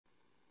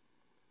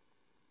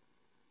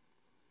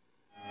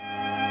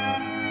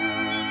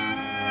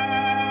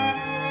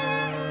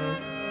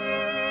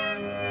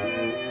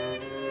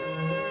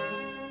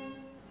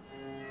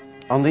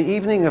On the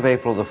evening of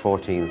April the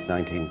 14th,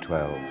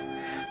 1912,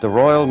 the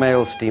Royal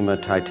Mail steamer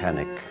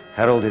Titanic,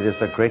 heralded as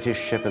the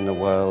greatest ship in the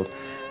world,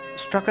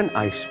 struck an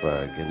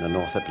iceberg in the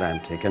North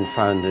Atlantic and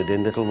foundered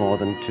in little more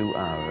than 2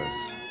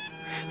 hours.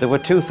 There were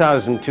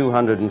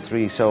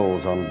 2,203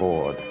 souls on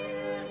board.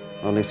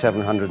 Only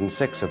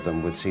 706 of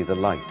them would see the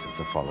light of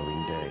the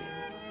following day.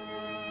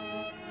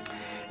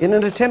 In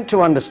an attempt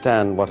to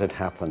understand what had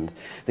happened,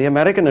 the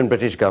American and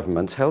British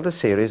governments held a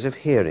series of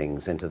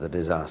hearings into the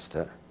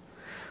disaster.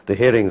 The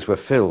hearings were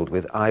filled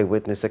with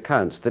eyewitness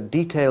accounts that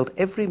detailed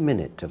every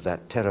minute of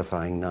that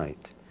terrifying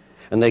night,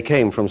 and they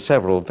came from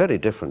several very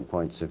different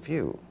points of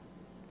view.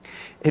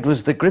 It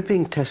was the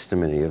gripping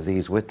testimony of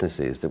these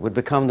witnesses that would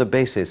become the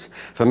basis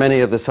for many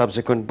of the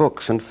subsequent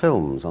books and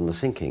films on the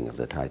sinking of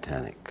the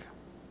Titanic.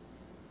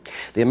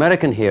 The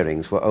American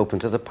hearings were open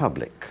to the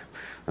public,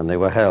 and they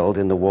were held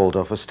in the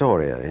Waldorf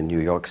Astoria in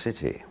New York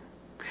City.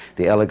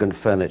 The elegant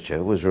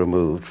furniture was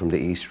removed from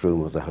the East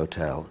Room of the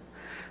hotel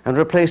and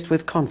replaced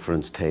with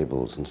conference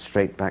tables and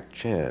straight-backed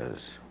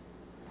chairs.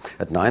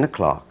 At 9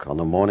 o'clock on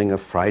the morning of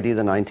Friday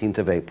the 19th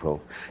of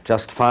April,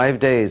 just 5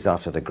 days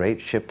after the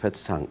great ship had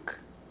sunk,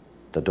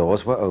 the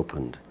doors were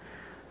opened,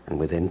 and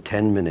within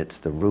 10 minutes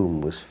the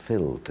room was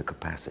filled to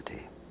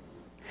capacity.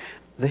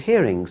 The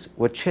hearings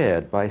were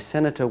chaired by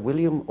Senator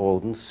William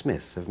Alden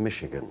Smith of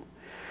Michigan,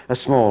 a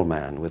small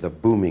man with a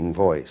booming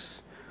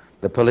voice.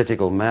 The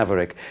political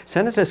maverick,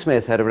 Senator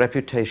Smith had a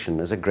reputation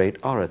as a great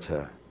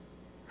orator.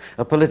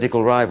 A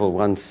political rival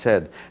once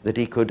said that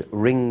he could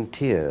wring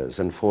tears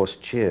and force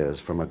cheers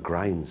from a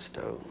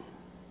grindstone.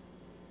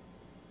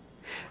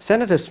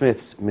 Senator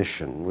Smith's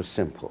mission was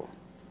simple: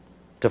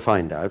 to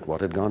find out what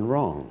had gone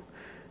wrong,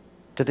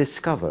 to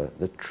discover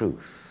the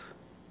truth.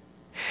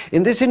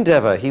 In this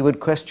endeavor, he would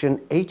question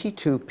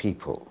 82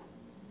 people.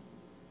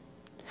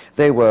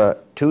 They were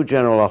 2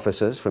 general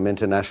officers from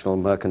International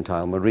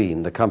Mercantile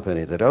Marine, the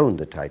company that owned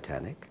the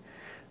Titanic,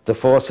 the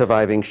 4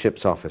 surviving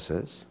ship's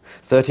officers,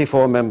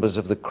 34 members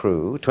of the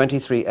crew,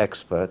 23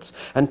 experts,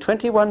 and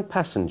 21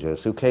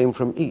 passengers who came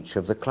from each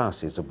of the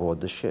classes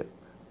aboard the ship.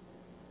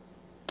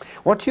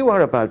 What you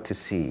are about to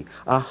see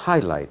are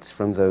highlights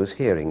from those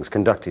hearings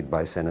conducted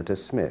by Senator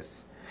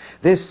Smith.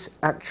 This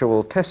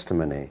actual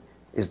testimony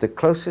is the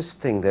closest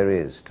thing there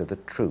is to the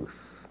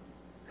truth.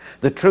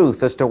 The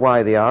truth as to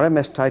why the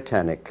RMS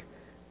Titanic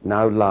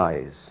now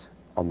lies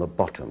on the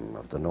bottom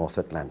of the North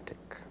Atlantic.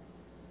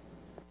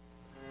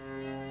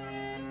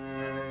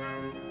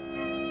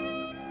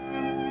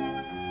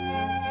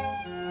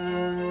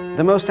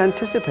 The most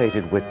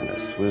anticipated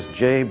witness was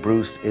J.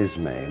 Bruce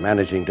Ismay,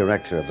 managing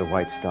director of the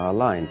White Star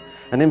Line,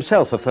 and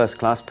himself a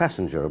first-class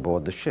passenger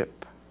aboard the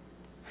ship.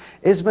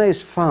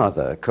 Ismay's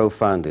father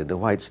co-founded the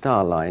White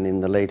Star Line in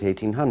the late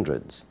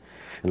 1800s.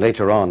 And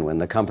later on, when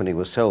the company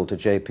was sold to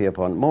J.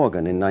 Pierpont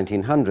Morgan in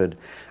 1900,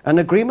 an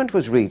agreement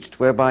was reached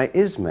whereby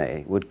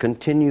Ismay would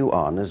continue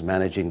on as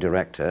managing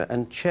director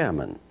and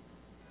chairman.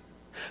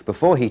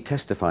 Before he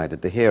testified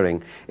at the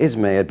hearing,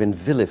 Ismay had been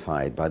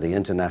vilified by the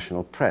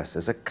international press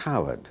as a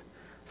coward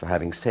for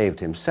having saved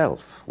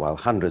himself while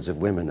hundreds of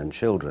women and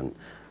children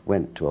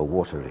went to a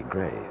watery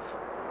grave.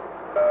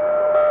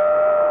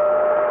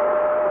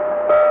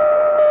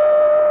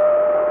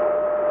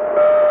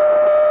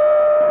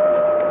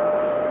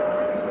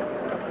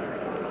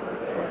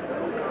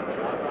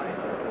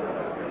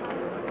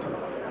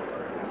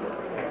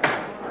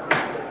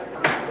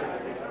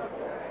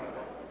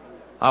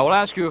 I will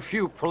ask you a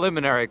few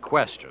preliminary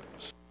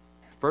questions.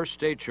 First,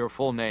 state your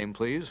full name,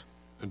 please.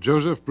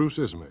 Joseph Bruce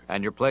Ismay.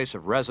 And your place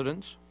of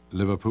residence.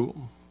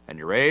 Liverpool. And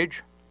your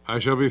age. I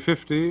shall be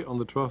 50 on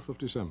the 12th of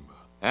December.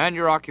 And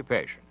your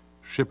occupation.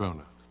 Ship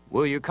owner.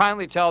 Will you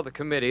kindly tell the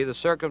committee the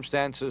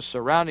circumstances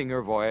surrounding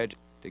your voyage,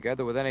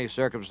 together with any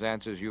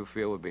circumstances you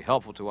feel would be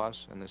helpful to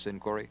us in this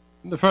inquiry?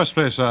 In the first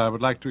place, I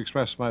would like to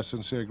express my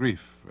sincere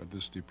grief at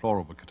this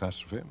deplorable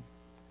catastrophe.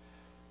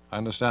 I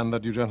understand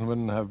that you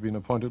gentlemen have been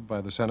appointed by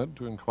the Senate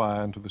to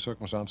inquire into the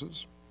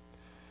circumstances.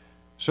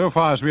 So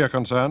far as we are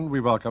concerned, we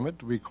welcome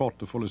it. We court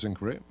the fullest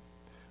inquiry.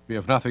 We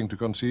have nothing to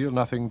conceal,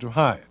 nothing to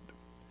hide.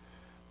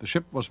 The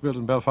ship was built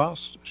in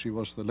Belfast. She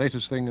was the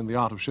latest thing in the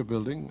art of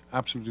shipbuilding.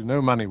 Absolutely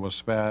no money was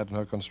spared in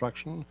her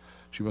construction.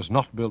 She was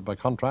not built by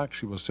contract.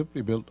 She was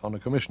simply built on a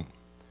commission.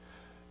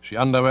 She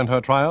underwent her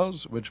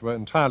trials, which were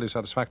entirely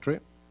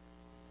satisfactory.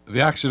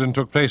 The accident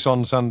took place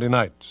on Sunday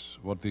night.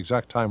 What the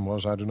exact time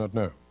was, I do not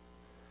know.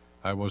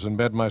 I was in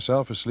bed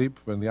myself, asleep,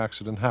 when the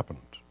accident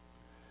happened.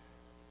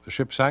 The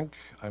ship sank,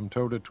 I'm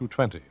told, at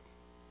 2:20.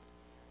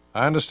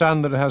 I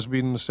understand that it has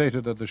been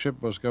stated that the ship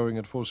was going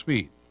at full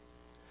speed.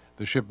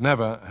 The ship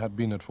never had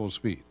been at full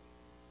speed.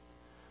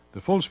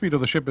 The full speed of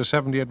the ship is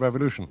 78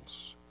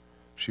 revolutions.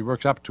 She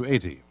works up to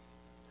 80.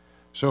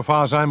 So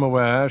far as I'm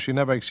aware, she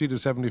never exceeded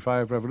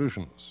 75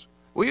 revolutions.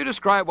 Will you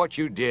describe what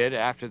you did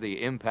after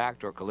the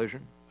impact or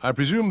collision? I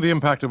presume the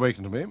impact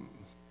awakened me.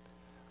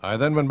 I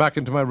then went back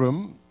into my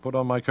room, put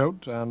on my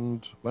coat,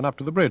 and went up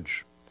to the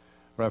bridge,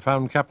 where I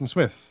found Captain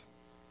Smith.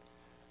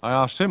 I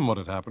asked him what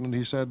had happened, and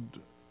he said,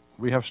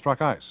 "We have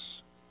struck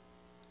ice."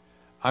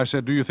 I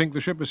said, "Do you think the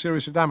ship is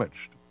seriously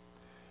damaged?"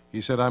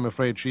 He said, "I'm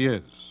afraid she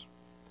is."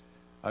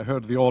 I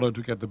heard the order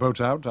to get the boats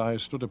out. I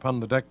stood upon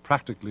the deck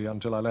practically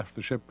until I left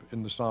the ship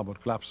in the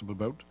starboard collapsible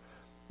boat,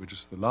 which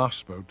is the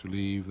last boat to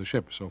leave the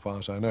ship, so far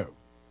as I know.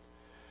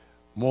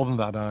 More than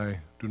that, I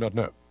do not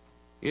know.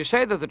 You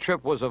say that the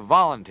trip was a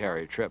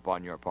voluntary trip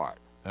on your part.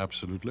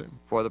 Absolutely.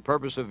 For the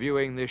purpose of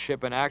viewing this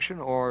ship in action,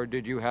 or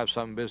did you have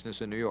some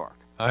business in New York?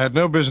 I had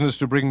no business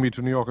to bring me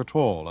to New York at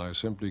all. I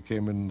simply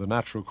came in the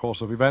natural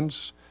course of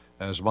events,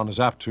 as one is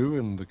apt to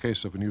in the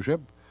case of a new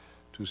ship,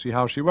 to see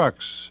how she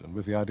works, and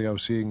with the idea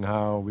of seeing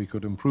how we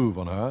could improve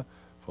on her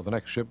for the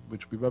next ship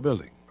which we were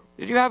building.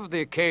 Did you have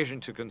the occasion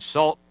to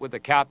consult with the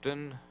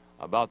captain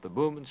about the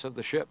movements of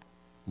the ship?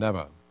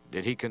 Never.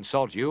 Did he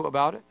consult you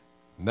about it?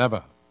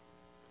 Never.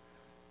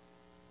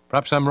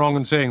 Perhaps I'm wrong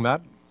in saying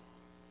that.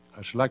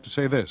 I should like to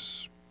say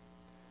this.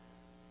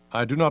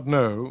 I do not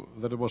know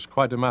that it was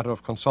quite a matter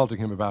of consulting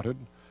him about it,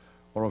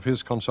 or of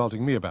his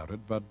consulting me about it,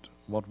 but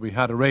what we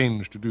had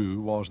arranged to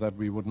do was that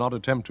we would not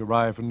attempt to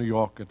arrive in New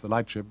York at the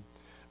lightship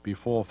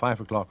before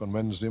 5 o'clock on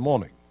Wednesday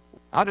morning.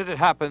 How did it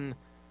happen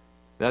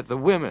that the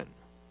women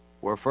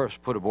were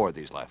first put aboard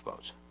these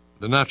lifeboats?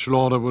 The natural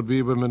order would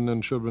be women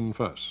and children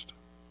first.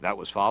 That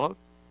was followed?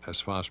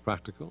 As far as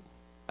practical.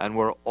 And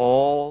were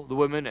all the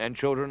women and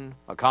children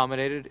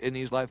accommodated in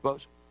these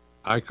lifeboats?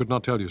 I could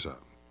not tell you, sir.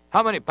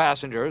 How many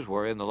passengers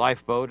were in the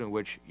lifeboat in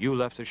which you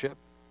left the ship?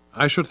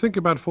 I should think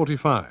about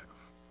 45.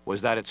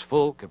 Was that its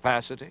full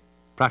capacity?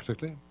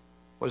 Practically.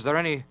 Was there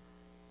any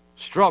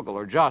struggle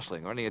or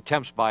jostling or any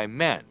attempts by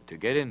men to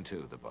get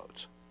into the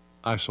boats?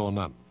 I saw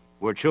none.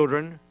 Were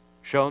children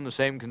shown the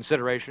same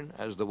consideration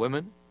as the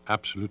women?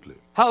 Absolutely.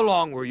 How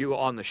long were you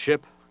on the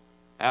ship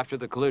after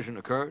the collision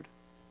occurred?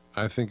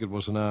 I think it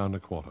was an hour and a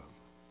quarter.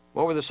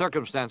 What were the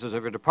circumstances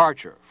of your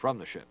departure from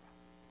the ship?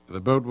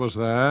 The boat was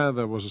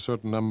there was a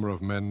certain number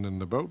of men in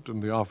the boat,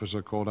 and the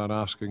officer called out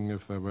asking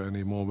if there were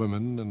any more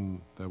women,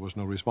 and there was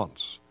no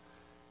response.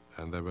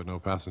 And there were no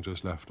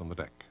passengers left on the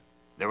deck.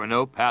 There were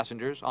no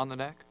passengers on the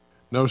deck?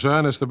 No, sir,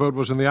 and as the boat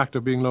was in the act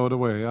of being lowered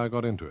away, I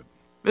got into it.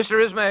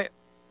 Mr. Ismay,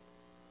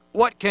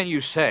 what can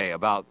you say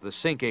about the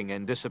sinking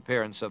and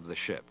disappearance of the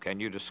ship? Can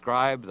you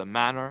describe the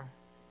manner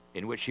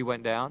in which she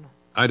went down?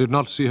 I did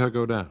not see her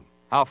go down.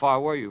 How far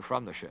were you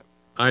from the ship?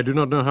 I do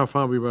not know how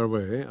far we were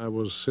away. I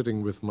was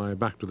sitting with my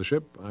back to the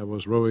ship. I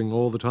was rowing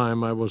all the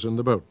time I was in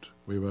the boat.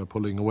 We were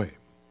pulling away.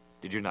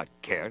 Did you not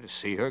care to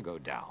see her go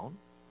down?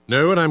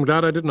 No, and I'm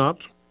glad I did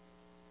not.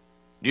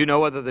 Do you know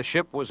whether the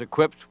ship was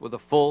equipped with a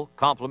full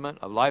complement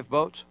of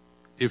lifeboats?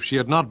 If she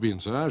had not been,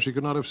 sir, she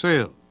could not have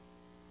sailed.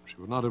 She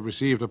would not have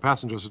received a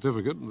passenger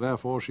certificate, and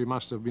therefore she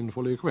must have been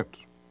fully equipped.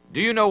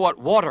 Do you know what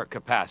water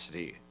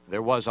capacity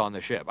there was on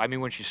the ship? I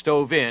mean, when she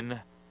stove in,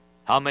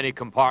 how many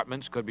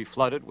compartments could be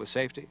flooded with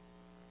safety?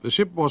 The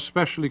ship was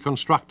specially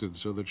constructed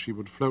so that she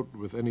would float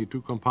with any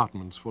 2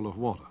 compartments full of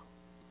water.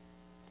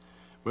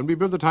 When we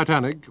built the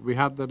Titanic, we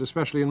had that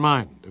especially in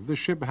mind. If this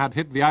ship had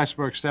hit the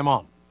iceberg stem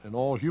on, in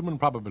all human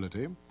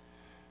probability,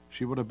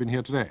 she would have been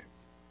here today.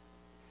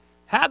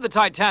 Had the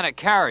Titanic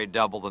carried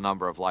double the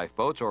number of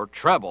lifeboats, or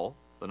treble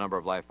the number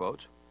of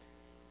lifeboats,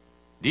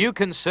 do you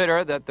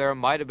consider that there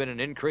might have been an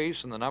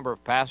increase in the number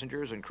of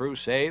passengers and crew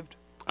saved?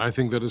 I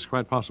think that is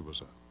quite possible,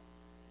 sir.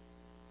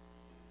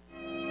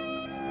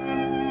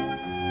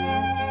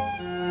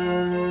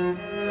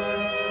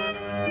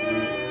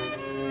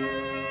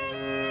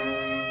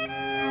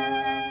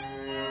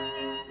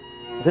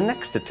 The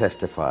next to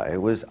testify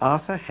was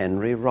Arthur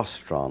Henry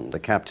Rostron, the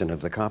captain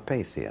of the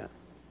Carpathia.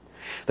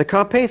 The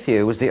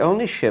Carpathia was the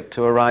only ship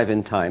to arrive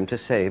in time to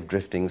save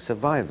drifting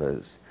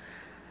survivors.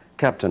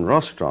 Captain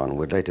Rostron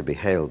would later be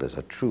hailed as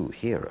a true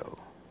hero.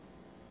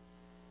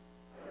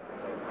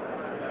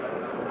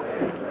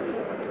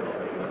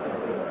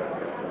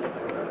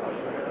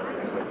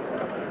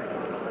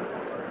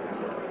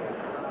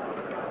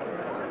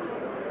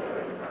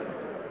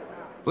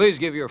 Please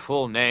give your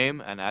full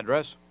name and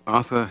address.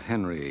 Arthur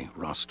Henry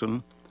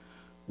Roston,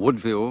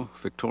 Woodville,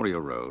 Victoria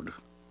Road,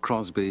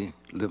 Crosby,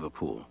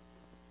 Liverpool.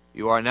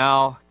 You are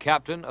now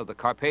captain of the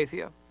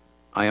Carpathia?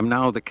 I am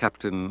now the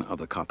captain of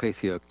the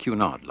Carpathia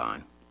Cunard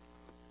line.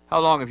 How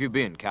long have you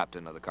been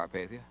captain of the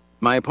Carpathia?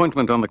 My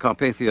appointment on the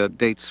Carpathia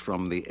dates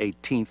from the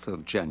 18th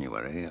of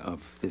January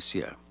of this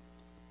year.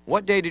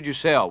 What day did you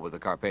sail with the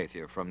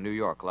Carpathia from New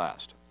York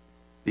last?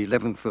 The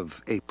 11th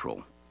of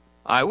April.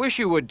 I wish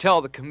you would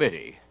tell the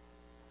committee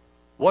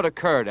what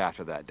occurred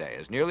after that day,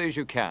 as nearly as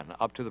you can,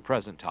 up to the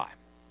present time.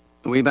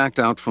 We backed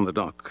out from the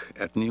dock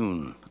at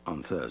noon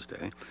on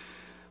Thursday.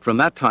 From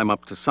that time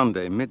up to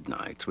Sunday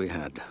midnight, we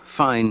had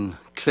fine,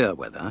 clear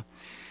weather,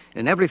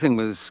 and everything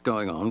was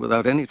going on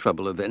without any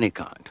trouble of any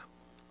kind.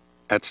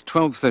 At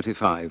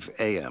 12:35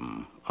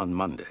 a.m. on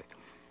Monday,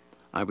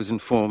 I was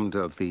informed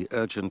of the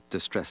urgent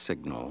distress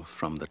signal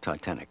from the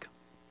Titanic.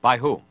 By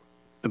whom?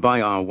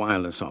 By our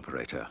wireless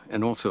operator,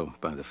 and also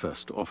by the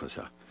first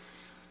officer.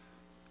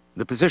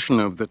 The position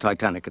of the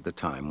Titanic at the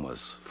time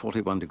was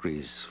 41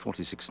 degrees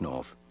 46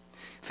 north,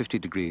 50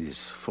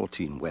 degrees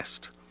 14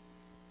 west.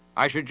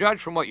 I should judge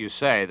from what you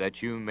say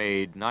that you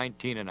made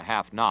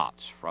 19.5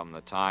 knots from the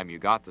time you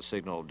got the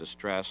signal of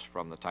distress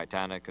from the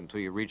Titanic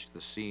until you reached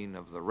the scene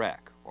of the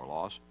wreck or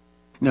loss.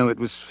 No, it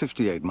was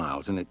 58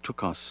 miles, and it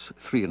took us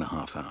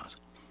 3.5 hours.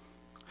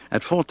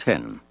 At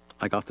 4:10,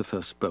 I got the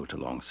first boat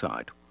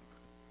alongside.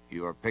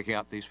 You are picking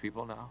up these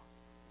people now?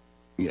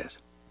 Yes.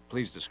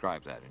 Please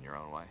describe that in your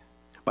own way.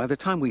 By the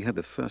time we had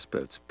the first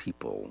boat's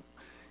people,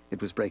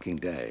 it was breaking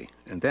day,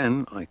 and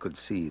then I could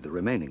see the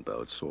remaining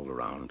boats all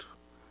around,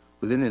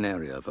 within an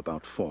area of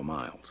about 4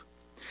 miles.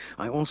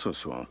 I also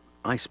saw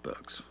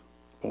icebergs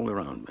all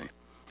around me.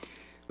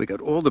 We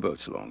got all the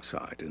boats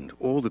alongside and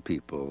all the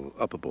people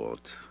up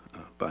aboard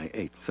by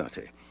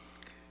 8:30.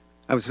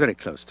 I was very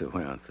close to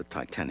where the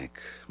Titanic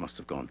must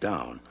have gone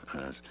down,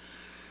 as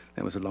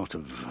there was a lot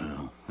of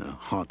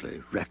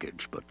hardly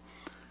wreckage, but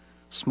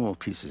small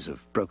pieces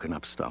of broken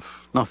up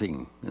stuff,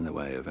 nothing in the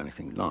way of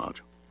anything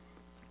large.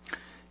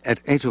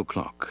 At 8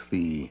 o'clock,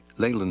 the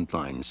Leyland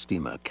Line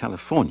steamer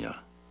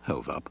California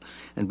hove up,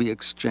 and we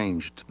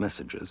exchanged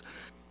messages.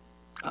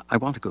 I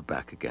want to go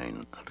back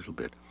again a little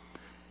bit.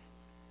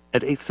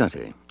 At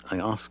 8:30, I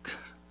asked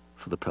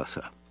for the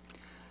purser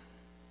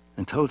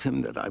and told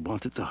him that I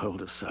wanted to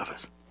hold a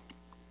service.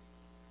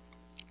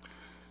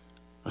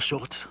 A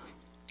short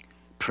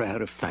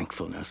prayer of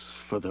thankfulness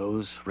for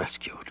those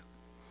rescued,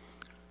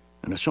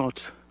 and a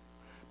short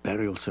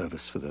burial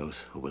service for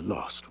those who were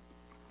lost.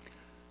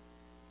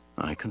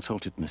 I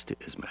consulted Mr.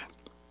 Ismay.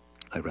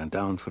 I ran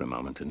down for a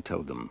moment and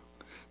told them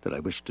that I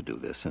wished to do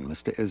this, and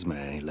Mr.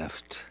 Ismay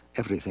left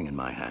everything in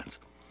my hands.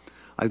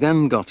 I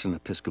then got an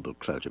Episcopal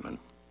clergyman,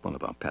 one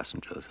of our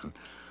passengers, and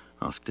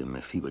asked him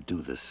if he would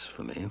do this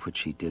for me,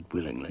 which he did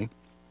willingly.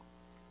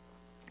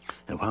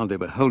 And while they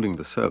were holding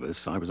the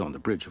service, I was on the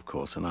bridge, of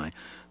course, and I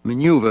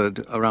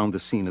maneuvered around the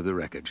scene of the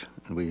wreckage,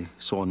 and we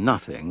saw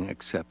nothing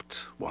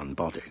except one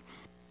body.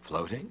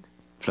 Floating?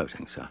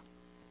 Floating, sir.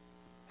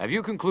 Have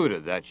you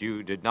concluded that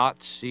you did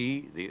not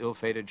see the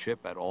ill-fated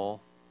ship at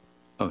all?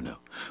 Oh, no.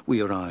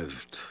 We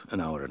arrived an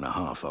hour and a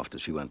half after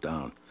she went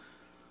down,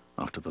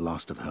 after the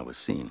last of her was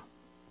seen.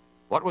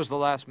 What was the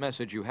last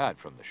message you had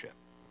from the ship?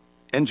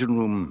 Engine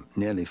room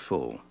nearly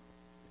full.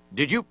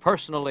 Did you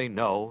personally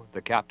know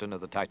the captain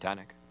of the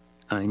Titanic?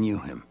 I knew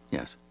him,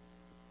 yes.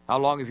 How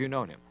long have you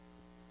known him?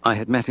 I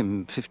had met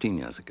him 15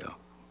 years ago.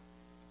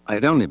 I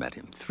had only met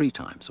him 3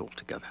 times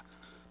altogether.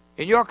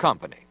 In your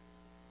company,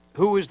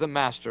 who is the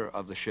master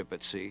of the ship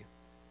at sea?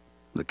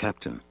 The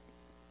captain.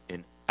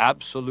 In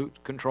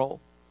absolute control?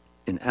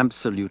 In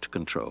absolute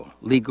control,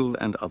 legal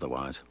and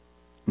otherwise.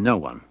 No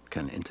one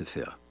can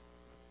interfere.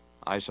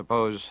 I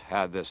suppose,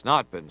 had this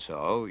not been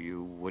so,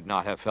 you would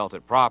not have felt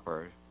it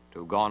proper to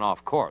have gone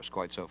off course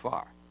quite so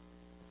far.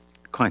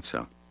 Quite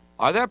so.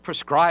 Are there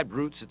prescribed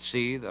routes at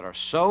sea that are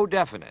so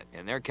definite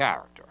in their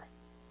character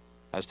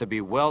as to be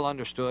well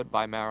understood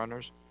by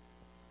mariners?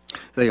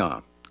 They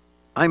are.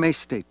 I may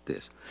state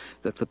this,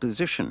 that the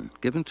position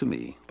given to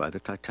me by the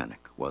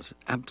Titanic was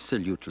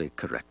absolutely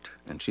correct,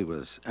 and she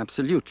was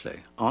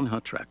absolutely on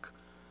her track,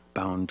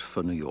 bound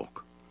for New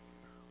York.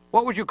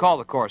 What would you call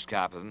the course,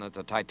 Captain, that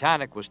the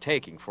Titanic was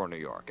taking for New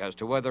York, as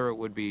to whether it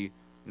would be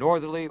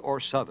northerly or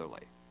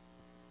southerly?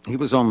 He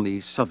was on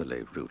the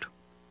southerly route.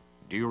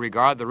 Do you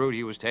regard the route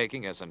he was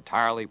taking as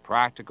entirely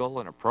practical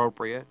and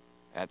appropriate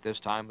at this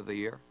time of the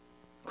year?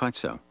 Quite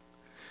so.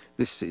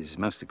 This is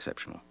most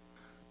exceptional.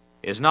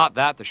 Is not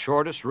that the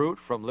shortest route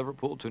from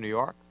Liverpool to New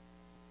York?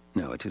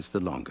 No, it is the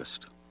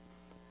longest.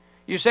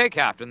 You say,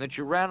 Captain, that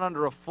you ran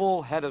under a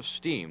full head of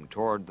steam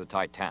toward the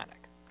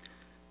Titanic.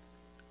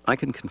 I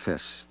can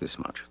confess this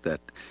much, that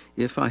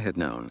if I had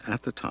known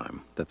at the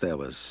time that there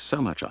was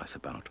so much ice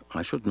about,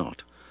 I should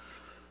not.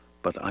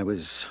 But I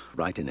was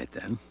right in it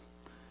then.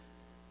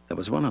 There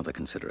was one other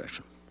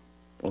consideration.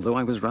 Although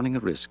I was running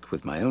a risk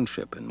with my own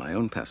ship and my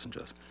own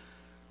passengers,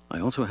 I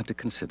also had to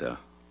consider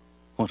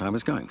what I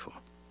was going for.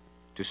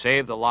 To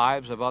save the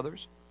lives of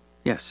others?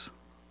 Yes,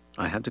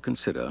 I had to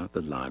consider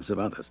the lives of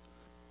others.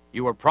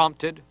 You were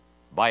prompted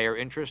by your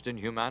interest in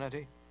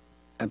humanity?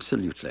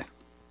 Absolutely.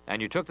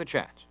 And you took the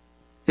chance?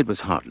 It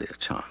was hardly a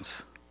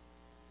chance.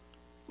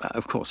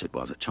 Of course it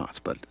was a chance,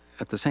 but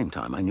at the same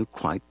time I knew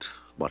quite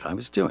what I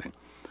was doing.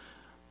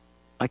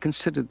 I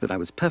considered that I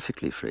was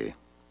perfectly free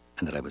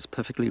and that I was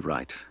perfectly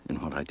right in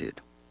what I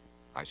did.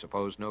 I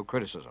suppose no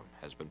criticism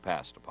has been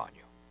passed upon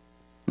you.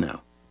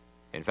 No.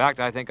 In fact,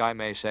 I think I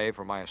may say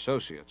for my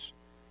associates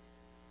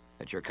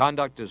that your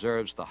conduct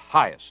deserves the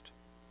highest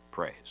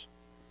praise.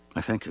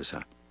 I thank you,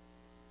 sir.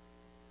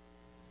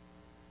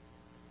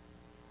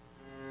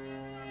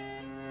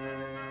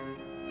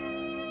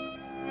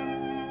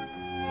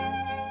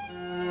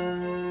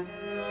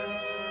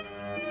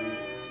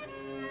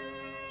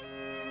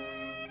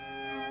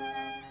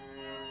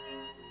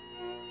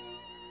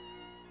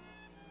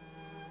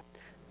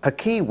 A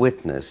key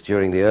witness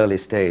during the early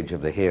stage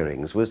of the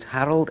hearings was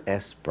Harold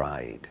S.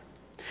 Bride.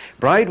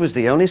 Bride was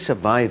the only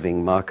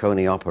surviving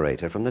Marconi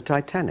operator from the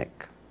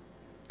Titanic.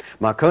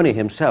 Marconi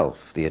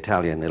himself, the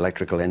Italian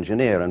electrical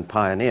engineer and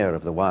pioneer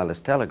of the wireless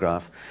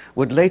telegraph,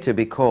 would later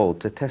be called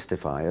to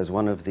testify as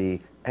one of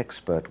the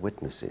expert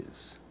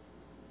witnesses.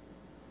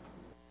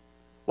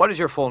 What is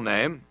your full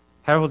name?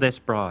 Harold S.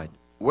 Bride,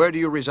 Where do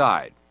you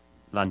reside?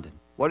 London.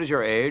 What is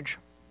your age?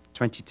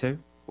 22.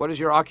 What is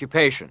your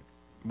occupation?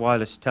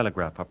 Wireless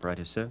telegraph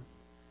operator, sir.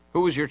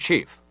 Who was your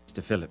chief?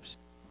 Mr. Phillips.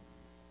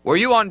 Were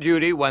you on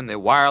duty when the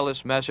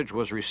wireless message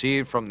was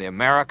received from the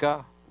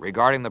America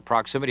regarding the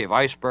proximity of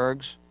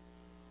icebergs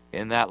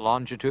in that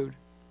longitude?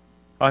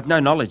 I've no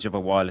knowledge of a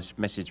wireless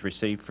message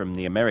received from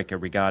the America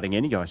regarding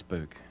any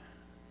iceberg.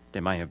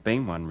 There may have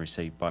been one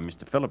received by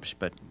Mr. Phillips,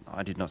 but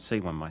I did not see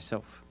one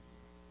myself.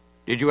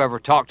 Did you ever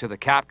talk to the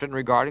captain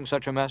regarding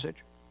such a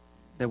message?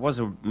 There was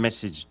a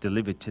message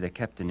delivered to the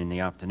captain in the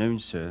afternoon,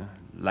 sir,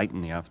 late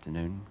in the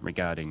afternoon,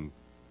 regarding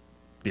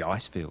the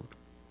ice field.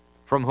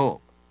 From whom?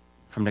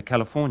 From the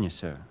California,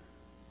 sir.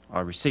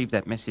 I received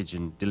that message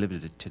and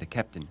delivered it to the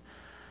captain.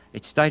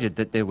 It stated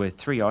that there were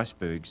 3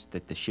 icebergs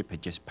that the ship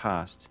had just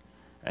passed,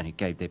 and it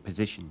gave their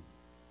position.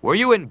 Were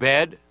you in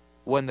bed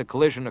when the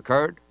collision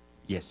occurred?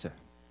 Yes, sir.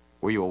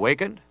 Were you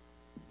awakened?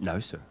 No,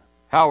 sir.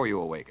 How were you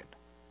awakened?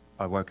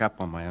 I woke up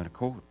on my own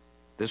accord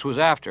This was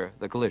after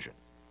the collision.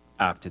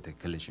 after the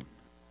collision.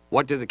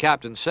 What did the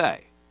captain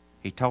say?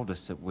 He told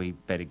us that we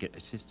better get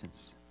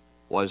assistance.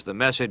 Was the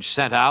message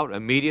sent out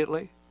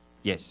immediately?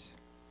 Yes.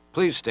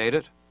 Please state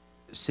it.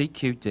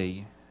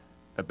 CQD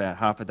about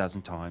half a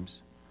dozen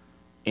times.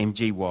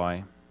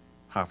 MGY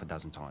half a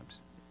dozen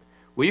times.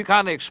 Will you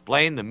kindly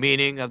explain the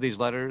meaning of these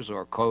letters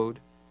or code?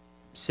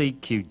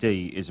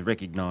 CQD is a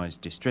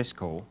recognized distress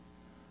call.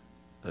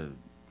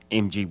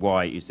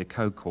 MGY is the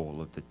code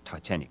call of the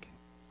Titanic.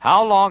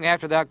 How long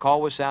after that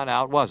call was sent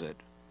out was it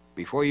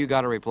before you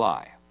got a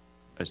reply?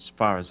 As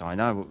far as I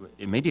know,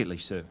 immediately,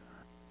 sir.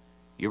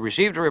 You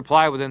received a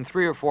reply within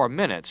 3 or 4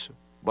 minutes,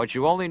 but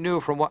you only knew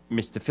from what...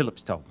 Mr.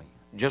 Phillips told me.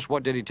 Just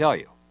what did he tell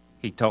you?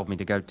 He told me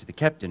to go to the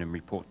captain and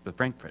report to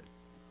Frankfurt.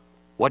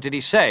 What did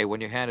he say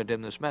when you handed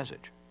him this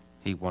message?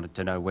 He wanted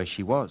to know where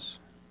she was.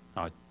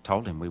 I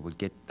told him we would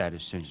get that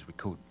as soon as we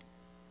could.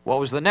 What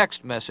was the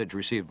next message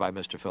received by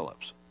Mr.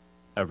 Phillips?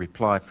 A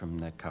reply from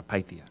the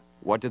Carpathia.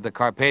 What did the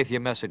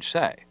Carpathia message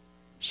say?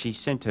 She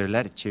sent her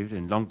latitude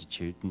and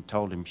longitude and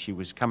told him she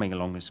was coming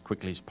along as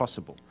quickly as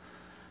possible.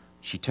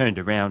 She turned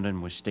around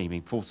and was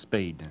steaming full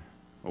speed,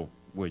 or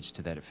words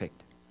to that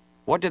effect.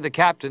 What did the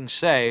captain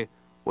say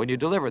when you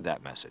delivered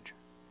that message?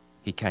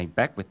 He came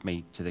back with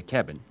me to the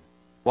cabin.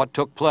 What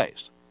took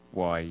place?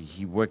 Why,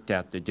 he worked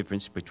out the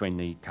difference between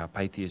the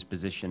Carpathia's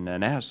position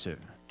and ours, sir.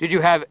 Did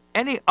you have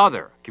any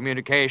other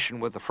communication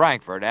with the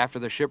Frankfurt after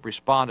the ship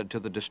responded to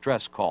the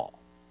distress call?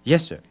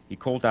 Yes, sir. He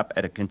called up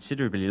at a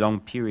considerably long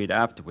period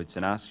afterwards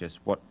and asked us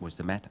what was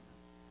the matter.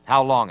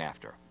 How long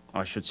after?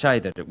 I should say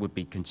that it would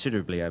be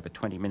considerably over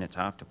 20 minutes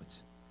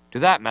afterwards. To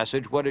that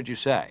message, what did you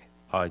say?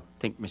 I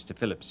think Mr.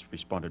 Phillips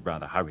responded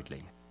rather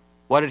hurriedly.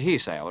 What did he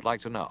say? I would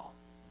like to know.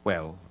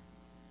 Well,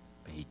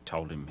 he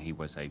told him he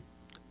was a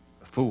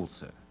fool,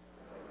 sir.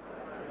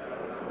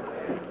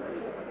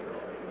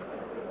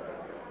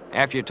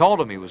 After you told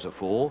him he was a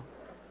fool,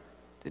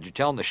 did you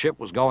tell him the ship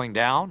was going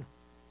down?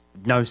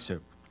 No,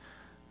 sir.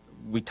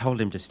 We told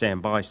him to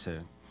stand by,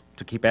 sir,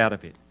 to keep out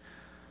of it,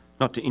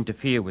 not to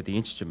interfere with the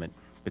instrument,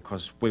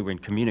 because we were in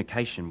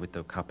communication with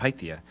the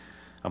Carpathia,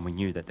 and we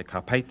knew that the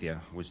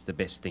Carpathia was the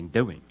best thing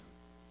doing.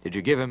 Did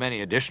you give him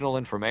any additional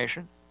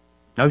information?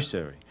 No,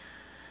 sir.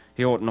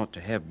 He ought not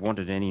to have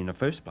wanted any in the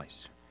first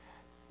place.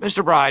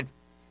 Mr. Bride,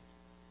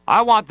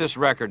 I want this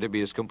record to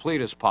be as complete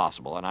as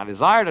possible, and I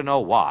desire to know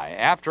why,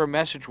 after a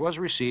message was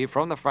received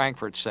from the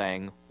Frankfurt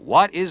saying,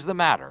 "What is the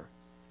matter?"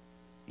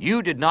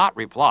 you did not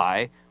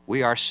reply,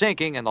 "We are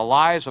sinking and the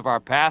lives of our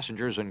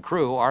passengers and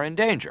crew are in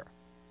danger."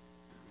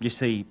 You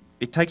see,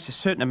 it takes a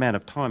certain amount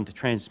of time to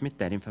transmit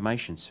that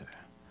information, sir.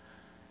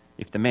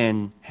 If the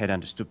man had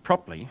understood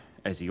properly,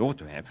 as he ought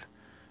to have,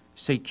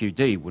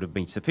 CQD would have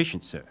been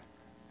sufficient, sir.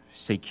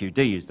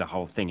 CQD is the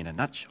whole thing in a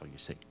nutshell, you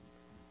see.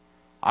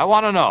 I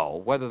want to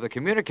know whether the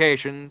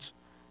communications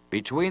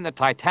between the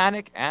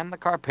Titanic and the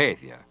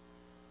Carpathia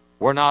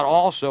were not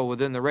also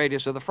within the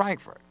radius of the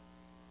Frankfurt.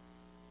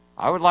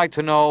 I would like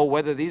to know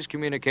whether these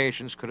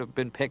communications could have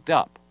been picked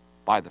up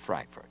by the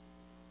Frankfurt.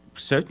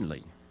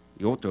 Certainly.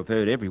 You ought to have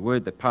heard every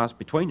word that passed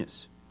between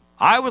us.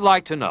 I would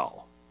like to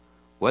know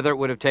whether it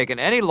would have taken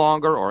any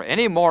longer or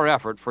any more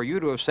effort for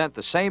you to have sent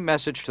the same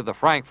message to the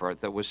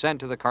Frankfurt that was sent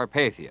to the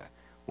Carpathia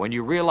when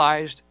you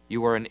realized you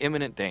were in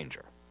imminent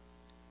danger.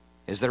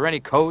 Is there any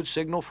code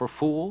signal for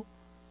fool?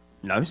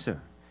 No, sir.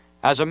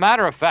 As a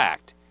matter of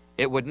fact,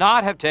 it would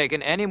not have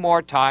taken any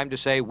more time to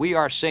say "we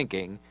are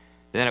sinking"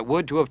 than it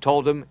would to have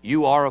told him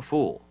 "you are a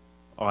fool."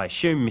 I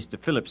assume Mr.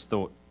 Phillips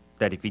thought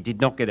that if he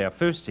did not get our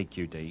first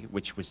CQD,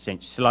 which was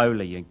sent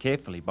slowly and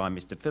carefully by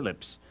Mr.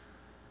 Phillips,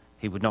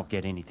 he would not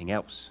get anything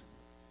else.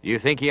 Do you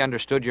think he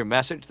understood your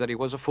message that he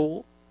was a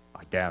fool?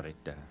 I doubt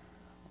it.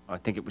 I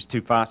think it was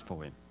too fast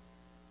for him.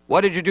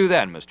 What did you do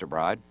then, Mr.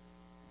 Bride?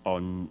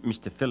 On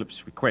Mr.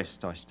 Phillips'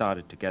 request, I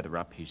started to gather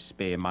up his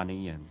spare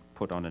money and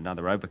put on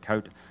another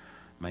overcoat,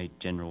 made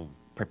general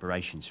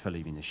preparations for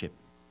leaving the ship.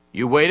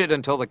 You waited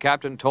until the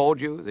captain told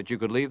you that you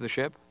could leave the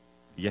ship?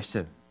 Yes,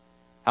 sir.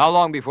 How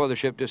long before the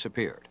ship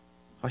disappeared?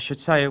 I should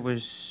say it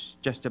was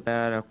just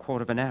about a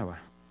quarter of an hour.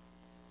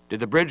 Did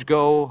the bridge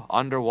go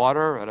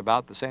underwater at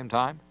about the same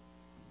time?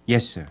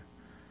 Yes, sir.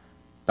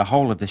 The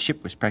whole of the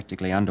ship was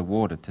practically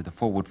underwater to the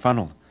forward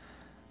funnel.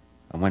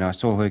 And when I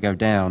saw her go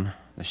down,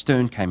 the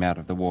stern came out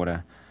of the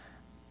water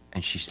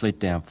and she slid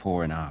down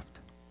fore and aft.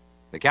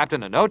 The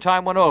captain at no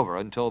time went over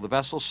until the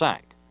vessel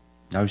sank.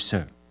 No,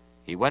 sir.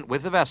 He went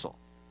with the vessel.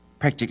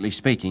 Practically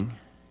speaking,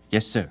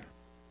 yes, sir.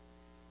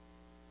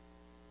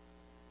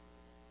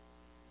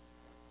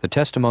 The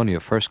testimony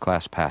of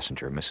first-class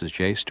passenger Mrs.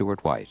 J.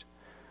 Stewart White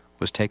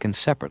was taken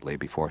separately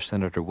before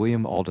Senator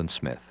William Alden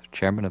Smith,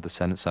 chairman of the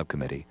Senate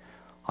Subcommittee,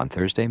 on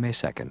Thursday, May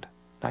 2nd,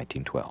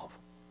 1912.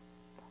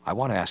 I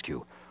want to ask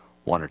you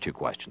one or two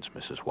questions,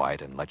 Mrs.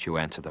 White, and let you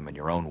answer them in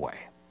your own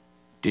way.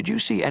 Did you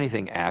see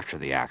anything after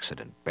the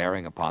accident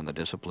bearing upon the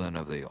discipline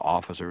of the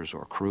officers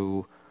or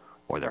crew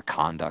or their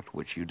conduct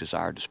which you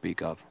desired to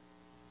speak of?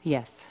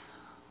 Yes,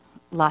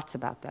 lots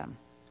about them.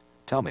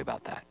 Tell me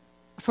about that.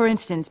 For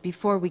instance,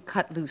 before we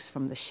cut loose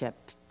from the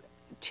ship,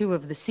 two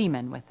of the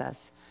seamen with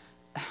us,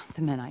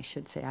 the men I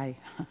should say, I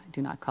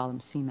do not call them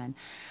seamen,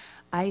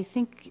 I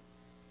think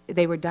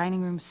they were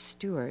dining room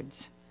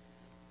stewards.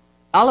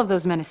 All of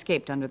those men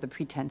escaped under the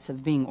pretense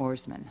of being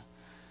oarsmen.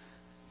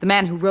 The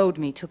man who rowed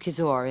me took his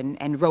oar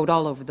and rowed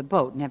all over the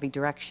boat in every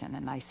direction,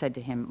 and I said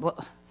to him,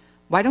 "Well,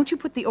 why don't you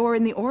put the oar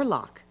in the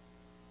oarlock?"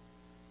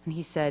 And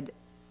he said,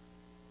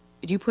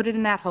 "Did you put it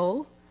in that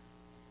hole?"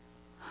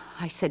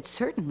 I said,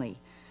 "Certainly."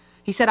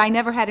 He said, "I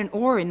never had an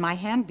oar in my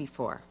hand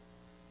before."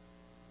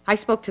 I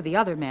spoke to the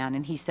other man,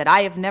 and he said,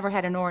 "I have never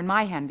had an oar in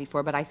my hand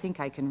before, but I think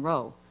I can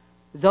row."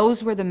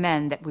 Those were the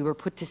men that we were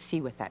put to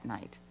sea with that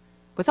night,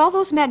 with all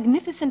those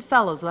magnificent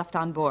fellows left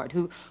on board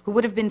who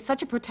would have been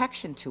such a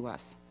protection to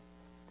us.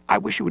 I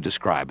wish you would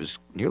describe, as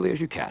nearly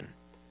as you can,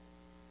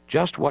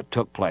 just what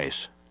took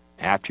place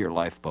after your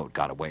lifeboat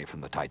got away from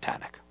the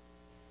Titanic.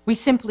 We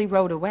simply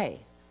rowed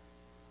away.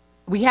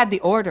 We had the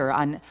order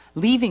on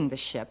leaving the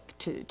ship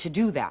to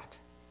do that.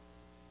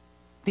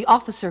 The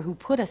officer who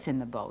put us in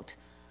the boat,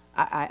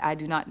 I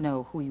do not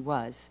know who he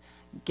was,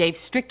 gave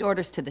strict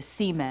orders to the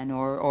seamen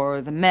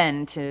or the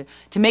men to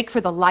make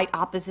for the light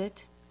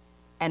opposite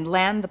and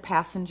land the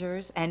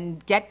passengers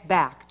and get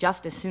back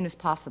just as soon as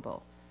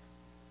possible.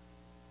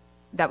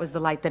 That was the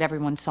light that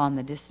everyone saw in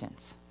the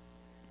distance.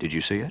 Did you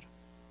see it?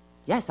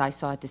 Yes, I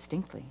saw it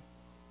distinctly.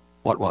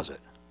 What was it?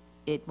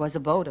 It was a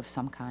boat of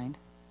some kind.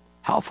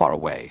 How far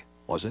away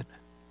was it?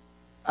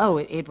 Oh,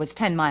 it was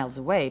 10 miles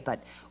away,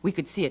 but we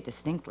could see it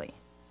distinctly.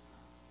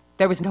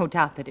 There was no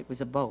doubt that it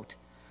was a boat.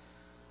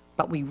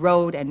 But we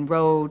rowed and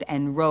rowed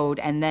and rowed,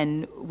 and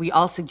then we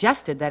all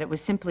suggested that it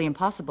was simply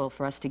impossible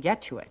for us to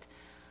get to it,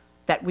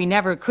 that we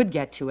never could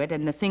get to it,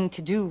 and the thing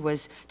to do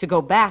was to go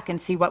back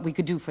and see what we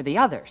could do for the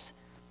others.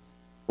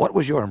 What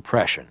was your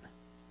impression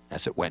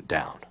as it went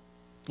down?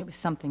 It was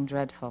something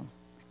dreadful.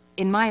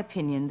 In my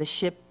opinion, the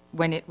ship,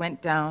 when it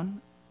went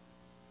down,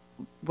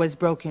 was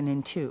broken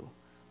in two.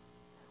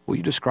 Will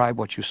you describe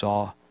what you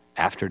saw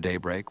after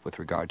daybreak with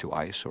regard to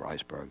ice or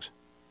icebergs?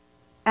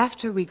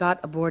 After we got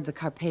aboard the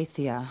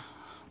Carpathia,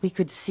 we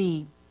could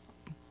see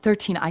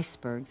 13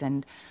 icebergs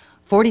and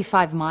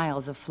 45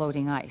 miles of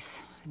floating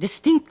ice,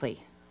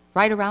 distinctly,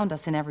 right around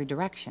us in every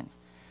direction.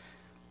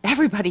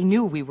 Everybody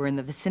knew we were in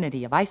the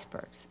vicinity of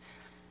icebergs.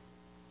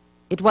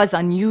 It was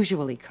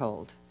unusually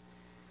cold.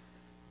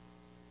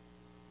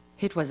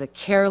 It was a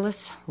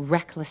careless,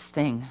 reckless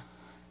thing.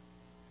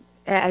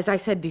 As I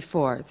said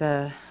before,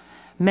 the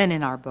men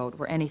in our boat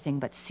were anything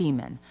but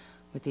seamen,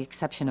 with the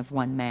exception of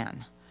one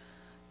man.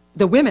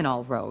 The women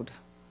all rowed,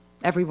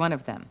 every one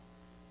of them.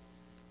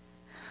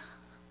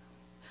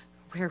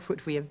 Where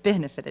would we have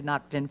been if it had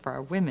not been for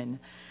our women,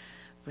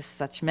 with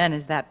such men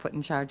as that put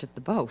in charge of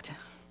the boat?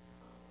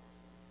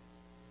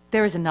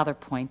 There is another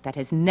point that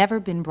has never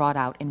been brought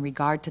out in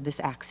regard to this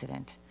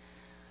accident,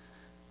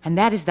 and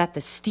that is that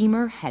the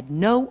steamer had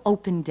no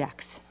open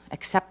decks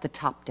except the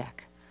top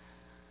deck.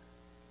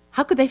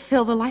 How could they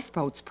fill the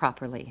lifeboats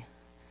properly?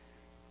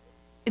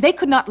 They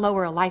could not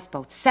lower a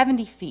lifeboat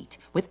 70 feet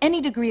with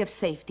any degree of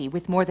safety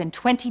with more than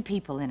 20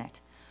 people in it.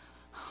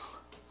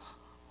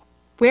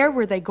 Where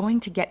were they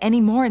going to get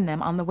any more in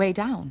them on the way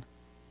down?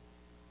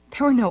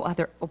 There were no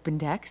other open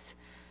decks.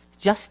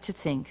 Just to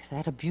think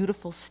that a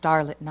beautiful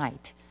starlit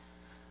night,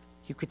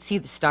 you could see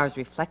the stars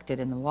reflected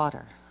in the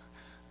water,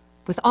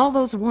 with all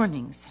those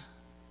warnings,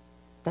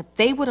 that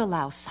they would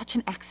allow such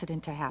an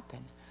accident to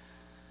happen,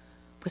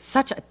 with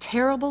such a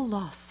terrible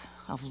loss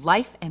of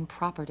life and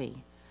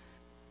property.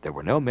 There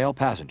were no male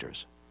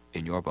passengers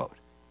in your boat.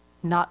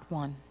 Not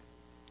one.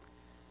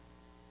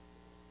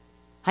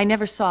 I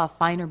never saw a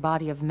finer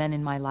body of men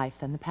in my life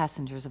than the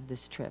passengers of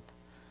this trip.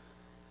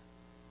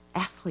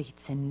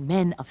 Athletes and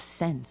men of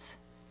sense.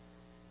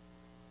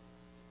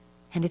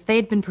 And if they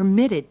had been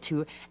permitted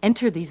to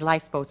enter these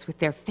lifeboats with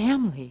their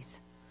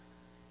families,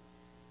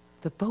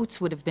 the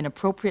boats would have been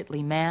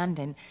appropriately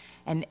manned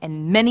and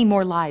many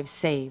more lives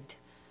saved.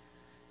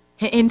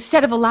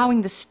 Instead of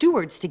allowing the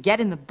stewards to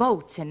get in the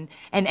boats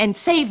and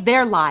save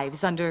their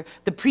lives under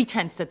the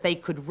pretense that they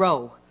could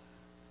row,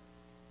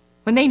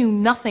 when they knew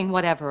nothing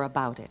whatever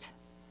about it.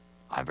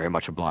 I'm very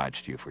much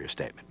obliged to you for your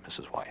statement,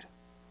 Mrs. White.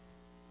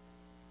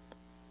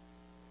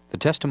 The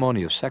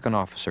testimony of Second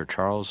Officer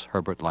Charles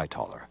Herbert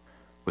Lightoller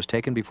was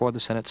taken before the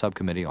Senate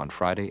Subcommittee on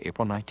Friday,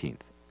 April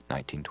 19th,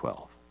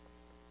 1912.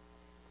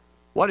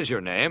 What is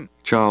your name?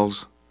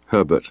 Charles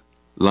Herbert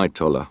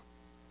Lightoller.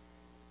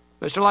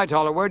 Mr.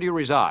 Lightoller, where do you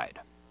reside?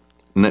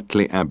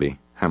 Netley Abbey,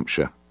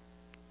 Hampshire.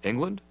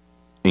 England?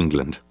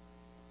 England.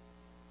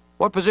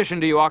 What position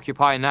do you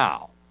occupy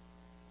now?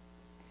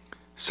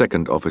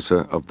 Second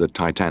officer of the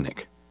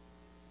Titanic.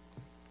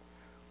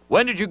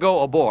 When did you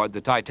go aboard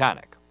the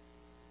Titanic?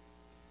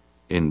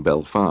 In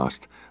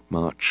Belfast,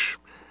 March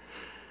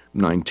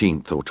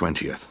 19th or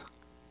 20th.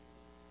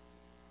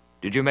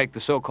 Did you make the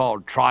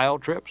so-called trial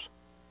trips?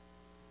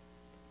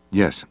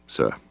 Yes,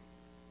 sir.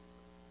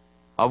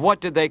 Of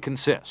what did they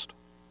consist?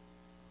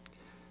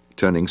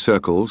 Turning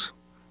circles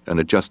and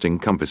adjusting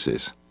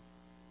compasses.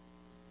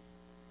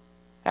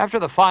 After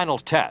the final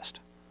test,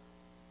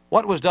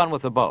 what was done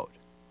with the boat?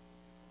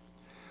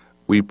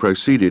 We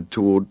proceeded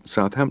toward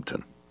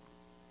Southampton.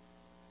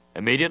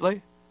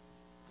 Immediately?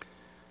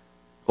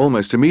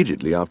 Almost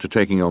immediately after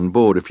taking on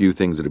board a few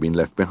things that had been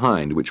left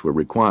behind which were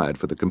required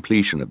for the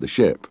completion of the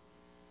ship.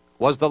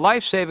 Was the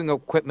life-saving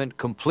equipment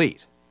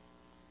complete?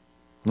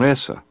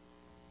 Yes, sir.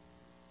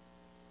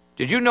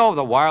 Did you know of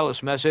the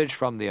wireless message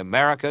from the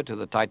America to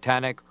the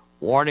Titanic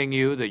warning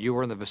you that you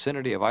were in the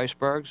vicinity of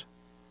icebergs?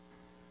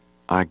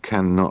 I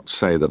cannot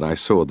say that I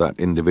saw that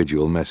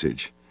individual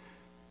message.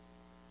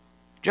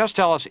 Just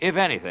tell us, if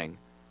anything,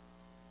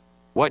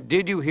 what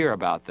did you hear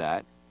about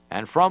that,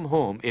 and from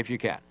whom, if you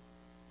can?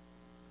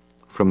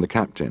 From the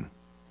captain.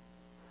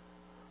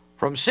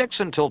 From 6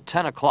 until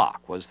 10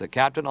 o'clock, was the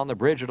captain on the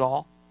bridge at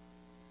all?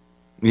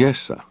 Yes,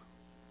 sir.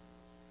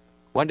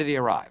 When did he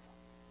arrive?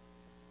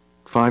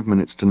 5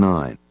 minutes to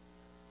 9.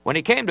 When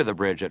he came to the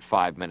bridge at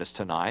 5 minutes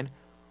to 9,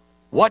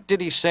 what did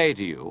he say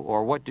to you,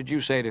 or what did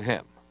you say to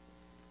him?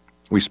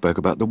 We spoke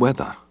about the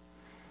weather,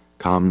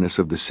 calmness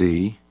of the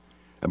sea,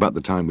 about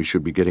the time we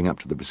should be getting up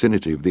to the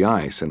vicinity of the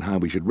ice and how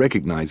we should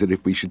recognize it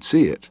if we should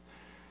see it,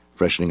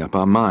 freshening up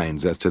our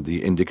minds as to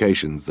the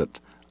indications that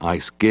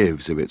ice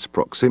gives of its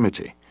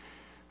proximity.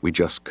 We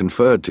just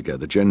conferred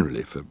together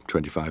generally for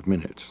 25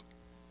 minutes.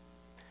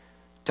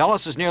 Tell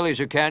us as nearly as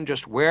you can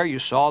just where you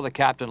saw the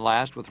captain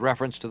last with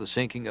reference to the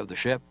sinking of the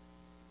ship.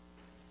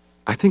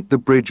 I think the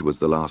bridge was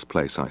the last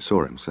place I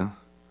saw him, sir.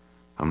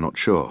 I'm not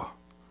sure.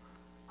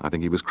 I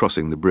think he was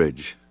crossing the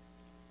bridge.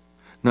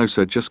 No,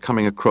 sir, just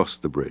coming across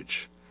the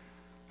bridge.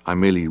 I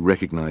merely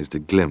recognized a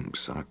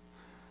glimpse.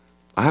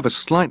 I have a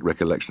slight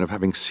recollection of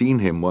having seen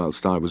him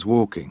whilst I was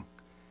walking.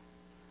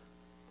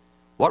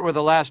 What were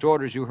the last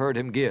orders you heard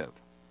him give?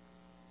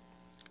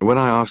 When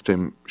I asked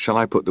him, shall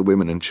I put the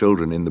women and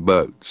children in the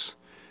boats,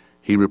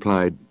 he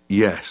replied,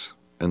 yes,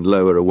 and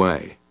lower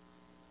away.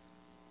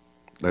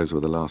 Those were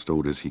the last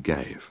orders he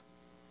gave.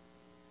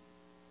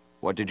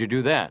 What did you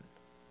do then?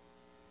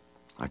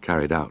 I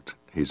carried out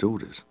his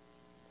orders.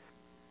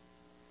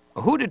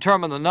 Who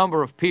determined the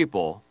number of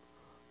people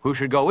who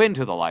should go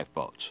into the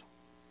lifeboats?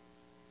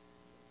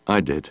 I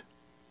did.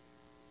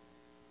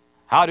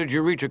 How did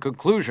you reach a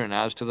conclusion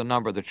as to the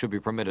number that should be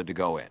permitted to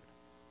go in?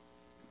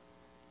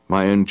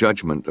 My own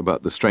judgment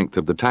about the strength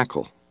of the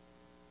tackle.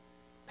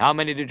 How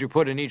many did you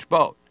put in each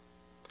boat?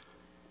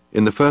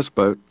 In the first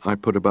boat, I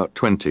put about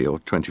 20 or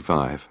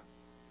 25.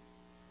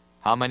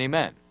 How many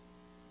men?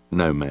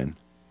 No men.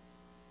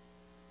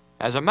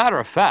 As a matter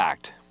of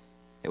fact,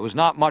 it was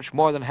not much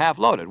more than half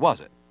loaded, was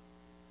it?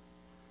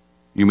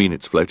 You mean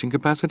its floating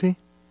capacity?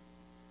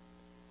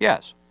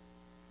 Yes.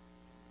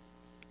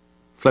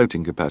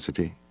 Floating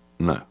capacity?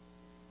 No.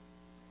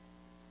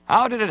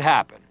 How did it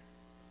happen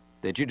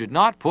that you did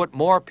not put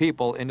more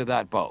people into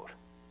that boat?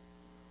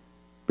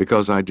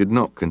 Because I did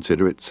not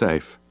consider it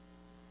safe.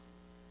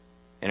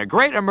 In a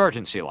great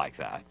emergency like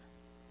that,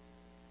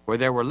 where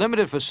there were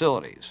limited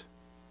facilities,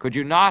 could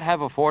you not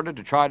have afforded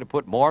to try to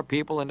put more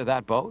people into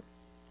that boat?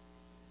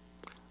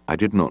 I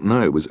did not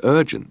know it was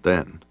urgent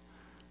then.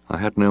 I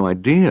had no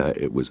idea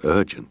it was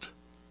urgent.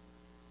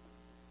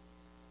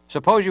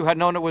 Suppose you had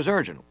known it was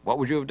urgent. What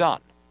would you have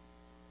done?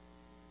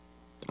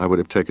 I would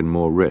have taken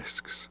more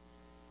risks.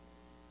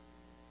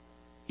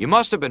 You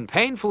must have been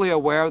painfully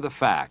aware of the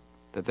fact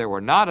that there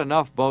were not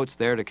enough boats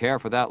there to care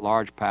for that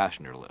large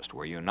passenger list,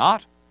 were you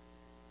not?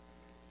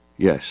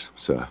 Yes,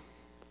 sir.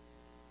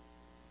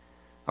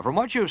 Now, from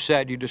what you've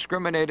said, you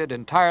discriminated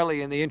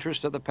entirely in the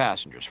interest of the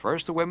passengers,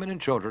 first the women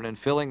and children, in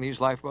filling these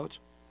lifeboats?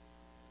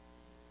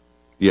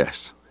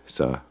 Yes,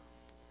 sir.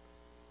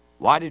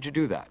 Why did you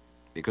do that?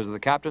 Because of the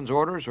captain's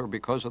orders or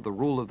because of the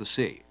rule of the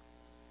sea?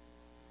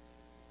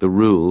 The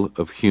rule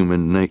of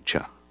human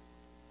nature.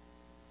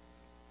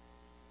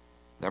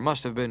 There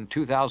must have been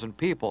 2,000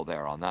 people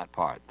there on that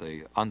part,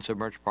 the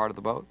unsubmerged part of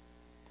the boat?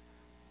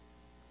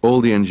 All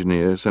the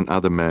engineers and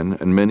other men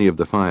and many of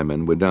the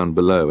firemen were down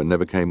below and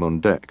never came on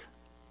deck.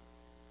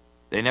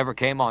 They never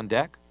came on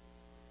deck?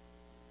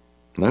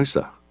 No,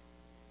 sir.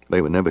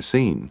 They were never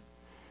seen.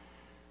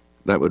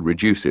 That would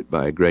reduce it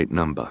by a great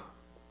number.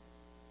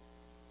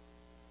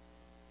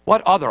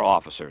 What other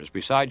officers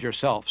besides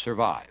yourself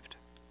survived?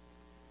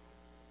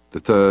 The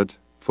 3rd,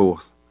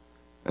 4th,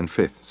 and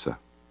 5th, sir.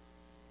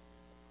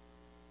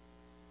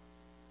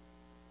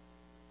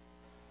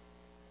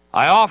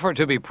 I offer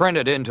to be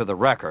printed into the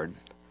record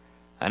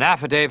an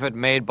affidavit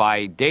made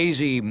by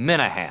Daisy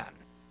Minahan.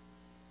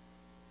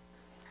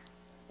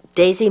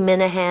 Daisy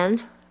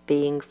Minahan,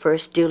 being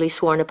first duly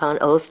sworn upon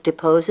oath,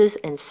 deposes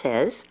and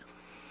says,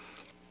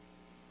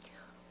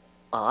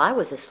 "While I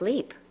was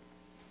asleep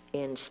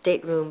in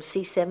stateroom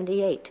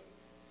C-78,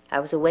 I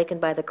was awakened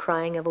by the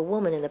crying of a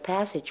woman in the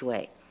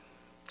passageway.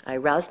 I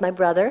roused my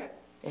brother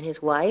and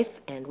his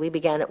wife, and we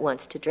began at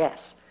once to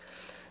dress.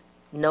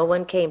 No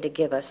one came to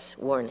give us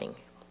warning.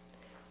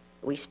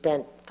 We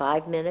spent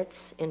 5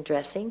 minutes in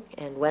dressing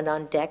and went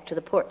on deck to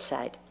the port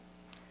side.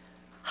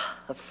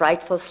 A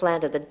frightful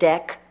slant of the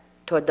deck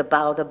toward the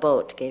bow of the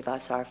boat gave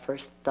us our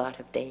first thought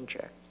of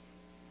danger.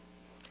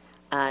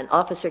 An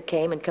officer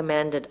came and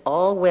commanded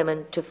all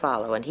women to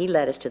follow, and he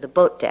led us to the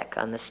boat deck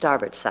on the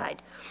starboard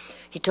side.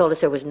 He told us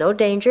there was no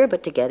danger,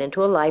 but to get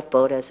into a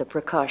lifeboat as a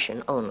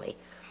precaution only.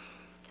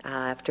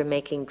 After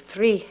making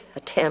 3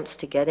 attempts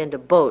to get into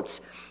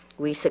boats,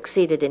 we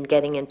succeeded in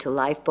getting into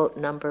lifeboat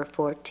number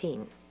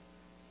 14.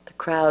 The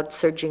crowd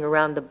surging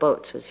around the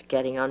boats was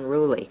getting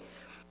unruly.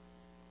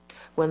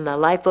 When the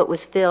lifeboat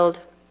was filled,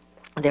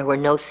 there were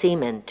no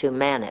seamen to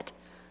man it.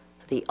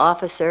 The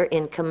officer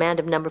in command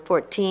of number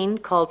 14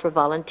 called for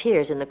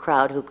volunteers in the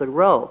crowd who could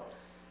row.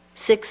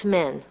 6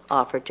 men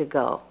offered to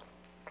go.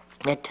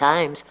 At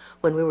times,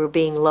 when we were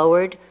being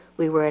lowered,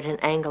 we were at an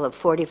angle of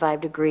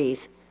 45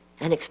 degrees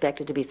and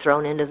expected to be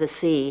thrown into the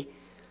sea.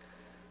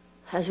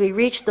 As we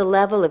reached the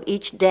level of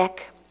each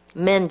deck,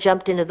 men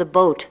jumped into the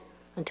boat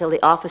until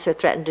the officer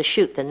threatened to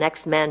shoot the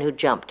next man who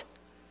jumped.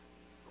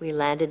 We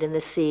landed in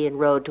the sea and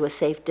rowed to a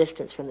safe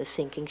distance from the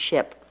sinking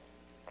ship.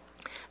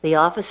 The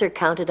officer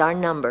counted our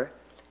number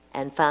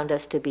and found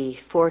us to be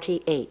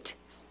 48.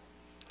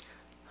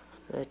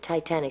 The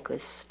Titanic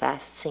was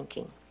fast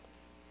sinking.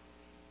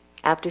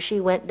 After she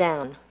went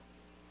down,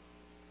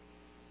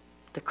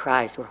 the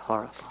cries were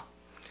horrible.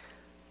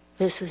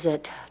 This was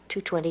at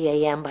 2:20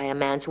 a.m. by a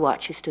man's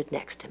watch who stood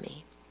next to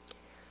me.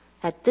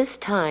 At this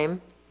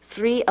time,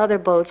 3 other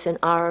boats and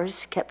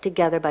ours kept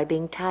together by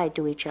being tied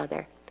to each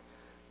other.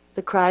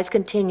 The cries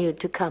continued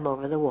to come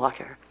over the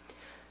water.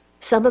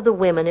 Some of the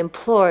women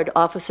implored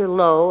Officer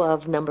Lowe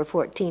of number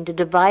 14 to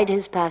divide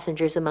his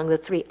passengers among the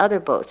 3 other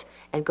boats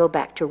and go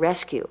back to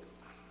rescue.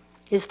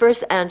 His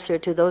first answer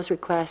to those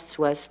requests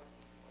was,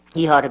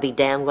 "You ought to be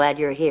damn glad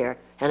you're here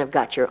and have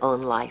got your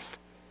own life."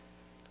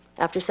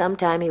 After some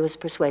time, he was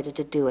persuaded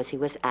to do as he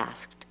was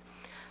asked.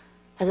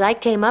 As I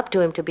came up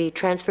to him to be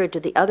transferred to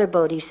the other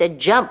boat, he said,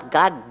 "Jump,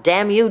 God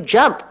damn you,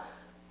 jump!"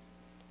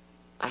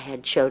 I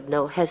had showed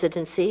no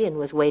hesitancy and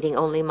was waiting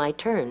only my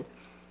turn.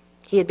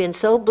 He had been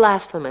so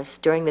blasphemous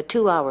during the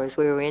 2 hours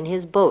we were in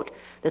his boat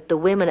that the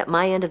women at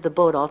my end of the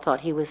boat all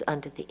thought he was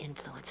under the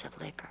influence of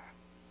liquor.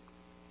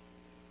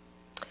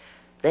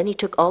 Then he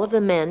took all of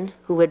the men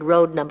who had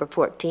rowed number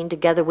 14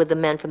 together with the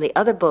men from the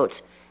other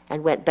boats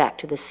and went back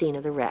to the scene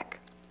of the wreck.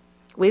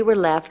 We were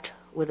left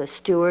with a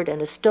steward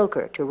and a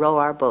stoker to row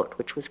our boat,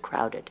 which was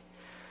crowded.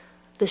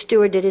 The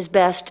steward did his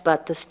best,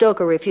 but the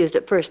stoker refused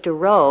at first to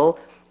row,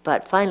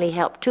 but finally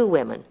helped 2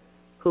 women,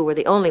 who were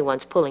the only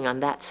ones pulling on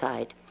that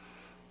side.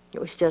 It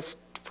was just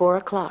 4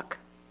 o'clock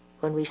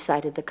when we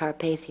sighted the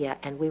Carpathia,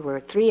 and we were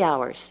 3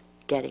 hours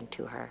getting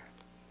to her.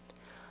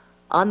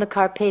 On the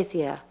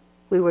Carpathia,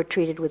 we were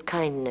treated with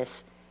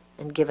kindness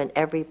and given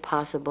every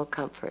possible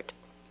comfort.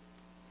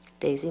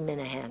 Daisy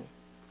Minahan.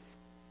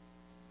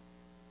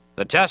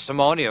 The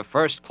testimony of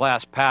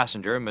first-class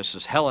passenger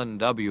Mrs. Helen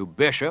W.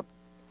 Bishop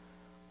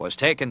was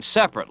taken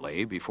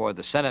separately before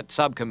the Senate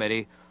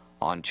subcommittee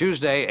on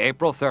Tuesday,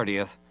 April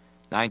 30th,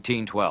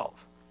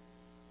 1912.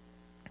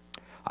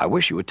 I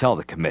wish you would tell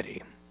the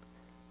committee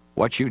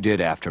what you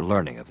did after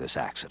learning of this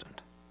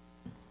accident.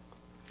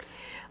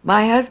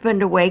 My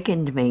husband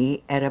awakened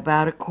me at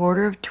about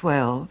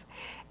 11:15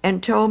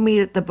 and told me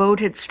that the boat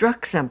had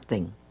struck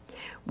something.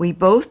 We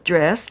both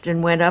dressed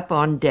and went up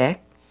on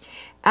deck.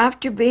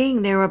 After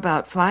being there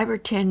about 5 or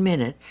 10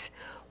 minutes,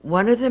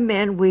 one of the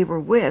men we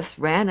were with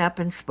ran up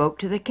and spoke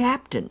to the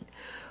captain,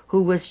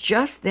 who was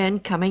just then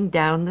coming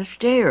down the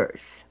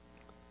stairs.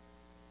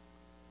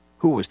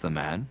 Who was the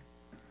man?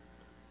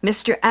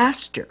 Mr.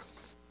 Astor.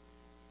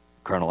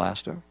 Colonel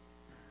Astor?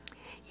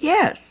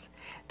 Yes.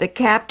 The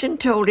captain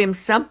told him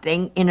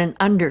something in an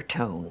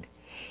undertone.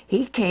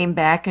 He came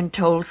back and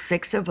told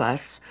 6 of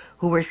us,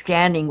 who were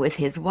standing with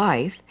his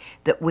wife,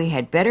 that we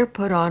had better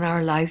put on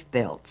our life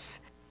belts.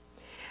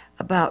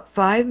 About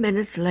 5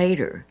 minutes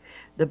later,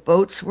 the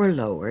boats were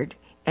lowered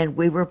and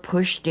we were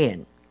pushed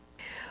in.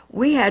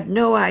 We had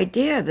no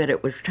idea that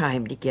it was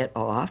time to get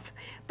off,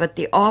 but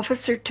the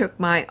officer took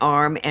my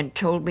arm and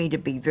told me to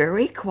be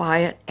very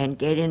quiet and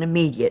get in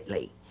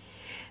immediately.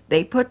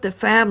 They put the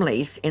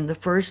families in the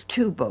first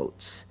 2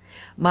 boats.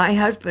 My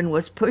husband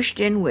was pushed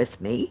in with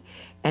me,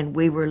 and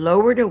we were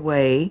lowered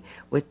away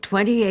with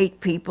 28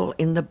 people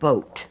in the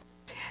boat.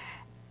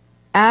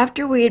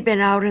 After we had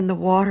been out in the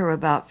water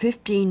about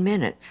 15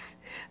 minutes,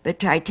 the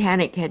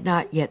Titanic had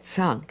not yet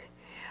sunk.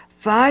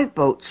 5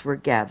 boats were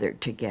gathered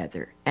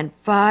together, and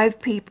 5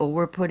 people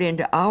were put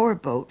into our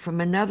boat from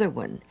another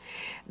one,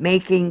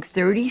 making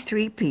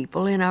 33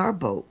 people in our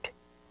boat.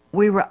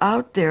 We were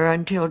out there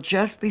until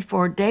just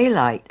before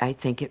daylight, I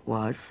think it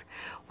was,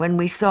 when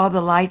we saw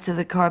the lights of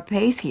the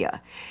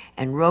Carpathia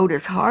and rowed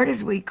as hard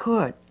as we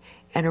could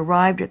and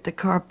arrived at the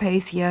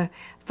Carpathia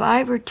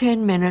 5 or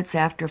 10 minutes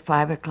after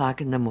 5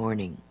 o'clock in the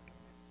morning.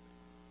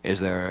 Is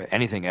there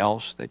anything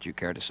else that you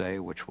care to say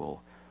which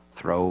will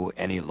throw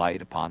any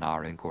light upon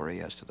our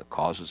inquiry as to the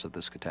causes of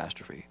this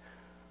catastrophe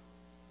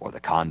or the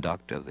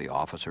conduct of the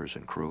officers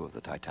and crew of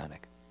the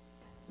Titanic?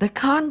 The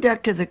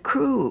conduct of the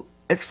crew,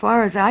 as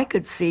far as I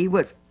could see,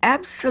 was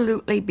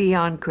absolutely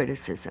beyond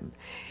criticism.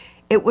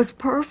 It was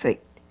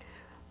perfect.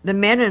 The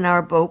men in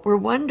our boat were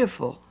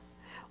wonderful.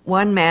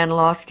 One man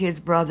lost his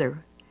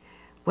brother.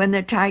 When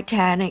the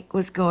Titanic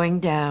was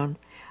going down,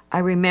 I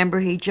remember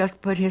he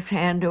just put his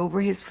hand over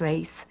his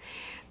face,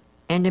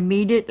 and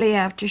immediately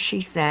after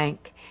she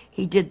sank,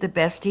 he did the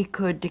best he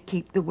could to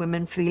keep the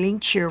women feeling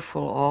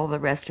cheerful all the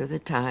rest of the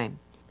time.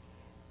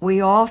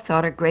 We all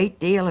thought a great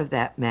deal of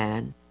that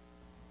man.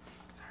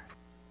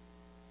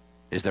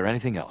 Is there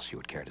anything else you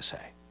would care to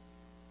say?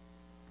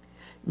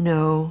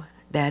 No,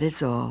 that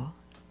is all.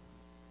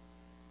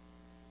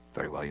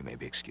 Very well, you may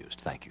be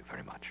excused. Thank you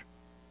very much.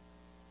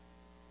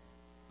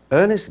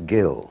 Ernest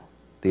Gill,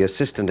 the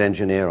assistant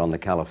engineer on the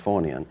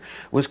Californian,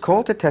 was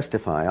called to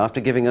testify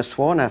after giving a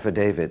sworn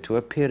affidavit to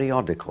a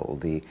periodical,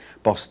 the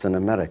Boston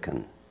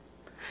American.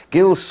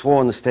 Gill's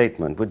sworn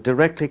statement would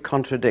directly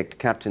contradict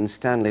Captain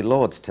Stanley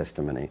Lord's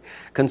testimony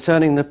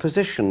concerning the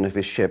position of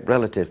his ship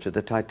relative to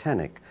the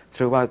Titanic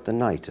throughout the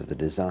night of the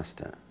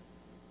disaster.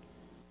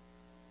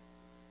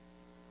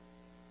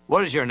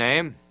 What is your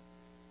name?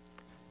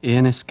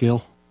 Ernest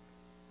Gill.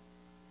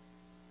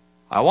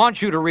 I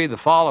want you to read the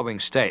following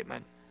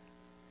statement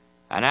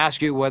and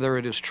ask you whether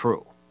it is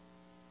true.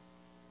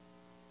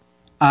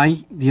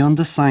 I, the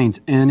undersigned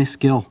Ernest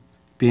Gill,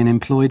 being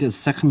employed as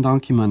second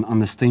donkeyman on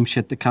the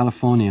steamship the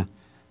California,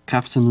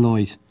 Captain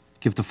Lloyd,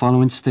 give the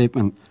following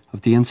statement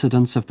of the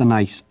incidents of the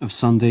night of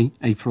Sunday,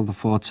 April the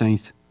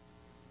 14th.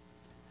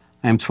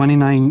 I am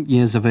 29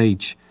 years of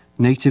age,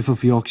 native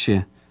of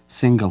Yorkshire,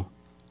 single.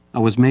 I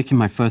was making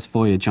my first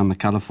voyage on the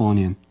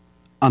Californian.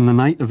 On the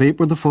night of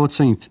April the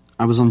 14th,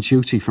 I was on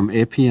duty from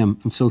 8 p.m.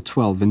 until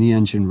 12 in the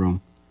engine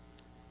room.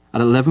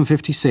 At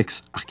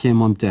 11:56, I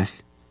came on deck.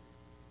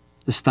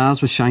 The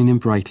stars were shining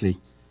brightly.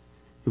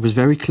 It was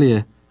very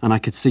clear and I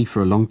could see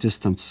for a long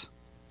distance.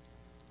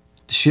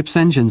 The ship's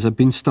engines had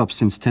been stopped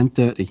since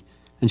 10:30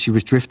 and she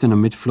was drifting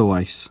amid floe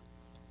ice.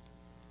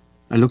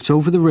 I looked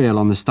over the rail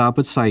on the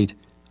starboard side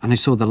and I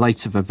saw the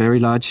lights of a very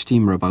large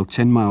steamer about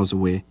 10 miles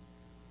away.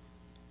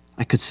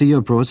 I could see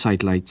her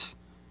broadside lights.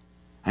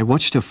 I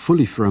watched her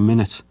fully for a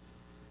minute.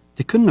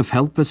 They couldn't have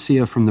helped but see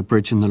her from the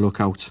bridge and the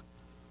lookout.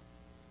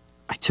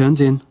 I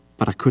turned in,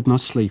 but I could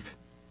not sleep.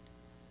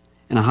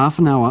 In a half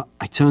an hour,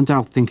 I turned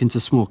out thinking to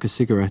smoke a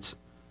cigarette.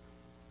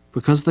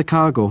 Because of the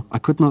cargo, I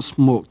could not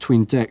smoke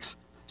between decks,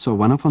 so I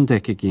went up on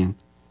deck again.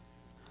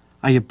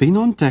 I had been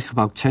on deck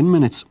about 10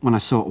 minutes when I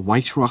saw a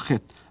white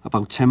rocket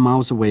about 10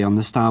 miles away on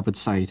the starboard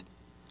side.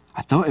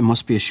 I thought it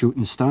must be a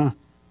shooting star.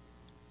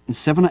 In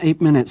 7 or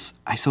 8 minutes,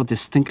 I saw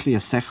distinctly a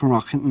second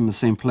rocket in the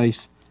same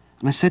place,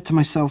 and I said to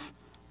myself,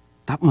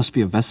 that must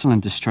be a vessel in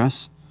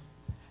distress.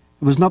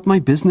 It was not my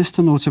business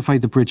to notify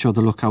the bridge or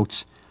the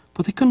lookouts,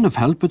 but they couldn't have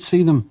helped but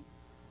see them.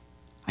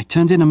 I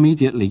turned in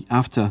immediately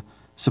after,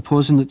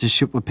 supposing that the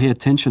ship would pay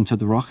attention to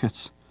the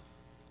rockets.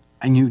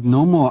 I knew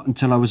no more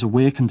until I was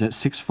awakened at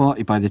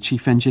 6:40 by the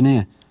chief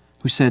engineer,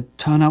 who said,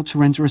 "Turn out to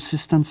render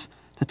assistance.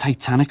 The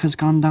Titanic has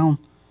gone down."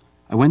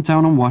 I went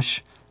down and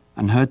washed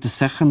and heard the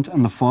second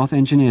and the fourth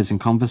engineers in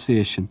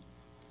conversation.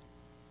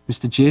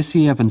 Mr.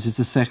 J.C. Evans is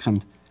the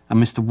second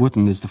and Mr.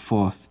 Wooden is the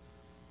fourth.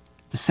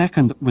 The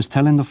second was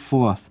telling the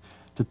fourth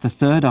that the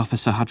third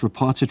officer had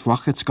reported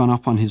rockets gone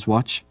up on his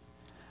watch.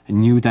 I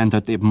knew then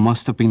that it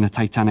must have been the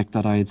Titanic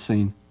that I had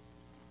seen.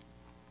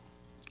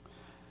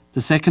 The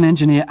second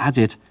engineer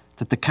added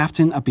that the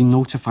captain had been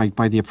notified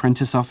by the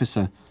apprentice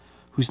officer,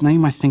 whose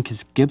name I think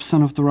is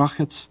Gibson, of the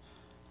rockets.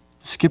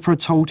 The skipper had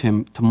told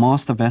him to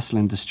mast the vessel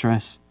in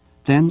distress.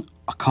 Then,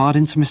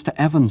 according to Mr.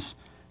 Evans,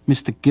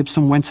 Mr.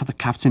 Gibson went to the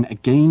captain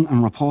again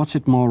and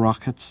reported more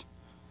rockets.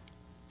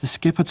 The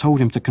skipper told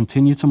him to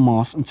continue to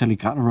mast until he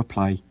got a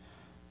reply,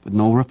 but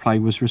no reply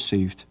was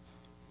received.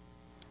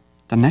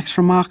 The next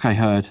remark I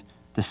heard,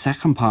 the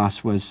second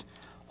pass, was,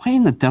 "Why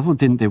in the devil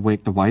didn't they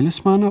wake the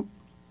wireless man up?"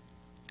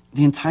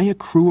 The entire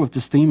crew of the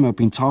steamer had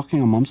been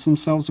talking amongst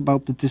themselves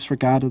about the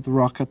disregard of the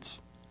rockets.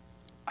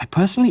 I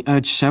personally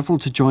urged several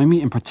to join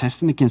me in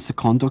protesting against the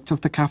conduct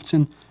of the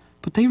captain,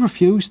 but they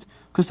refused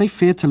because they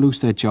feared to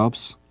lose their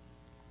jobs.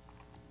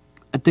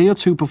 A day or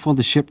two before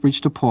the ship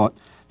reached the port,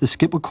 the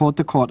skipper called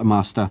the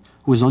quartermaster,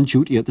 who was on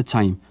duty at the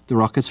time the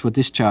rockets were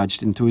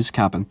discharged, into his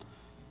cabin.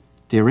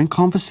 They were in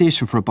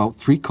conversation for about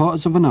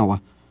 3/4 of an hour.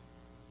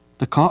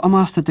 The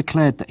quartermaster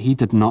declared that he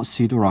did not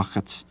see the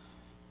rockets.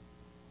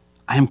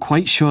 I am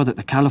quite sure that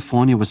the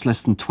California was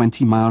less than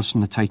 20 miles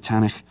from the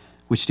Titanic,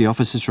 which the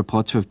officers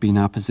report to have been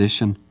our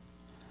position.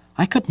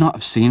 I could not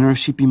have seen her if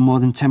she'd been more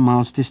than 10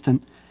 miles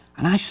distant,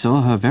 and I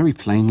saw her very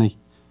plainly.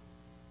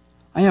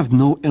 I have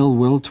no ill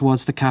will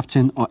towards the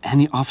captain or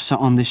any officer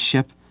on this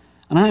ship,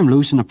 and I am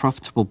losing a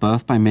profitable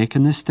berth by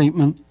making this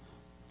statement.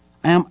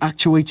 I am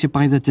actuated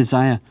by the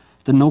desire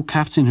that no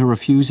captain who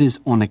refuses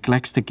or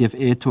neglects to give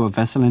aid to a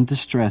vessel in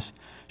distress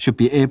should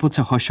be able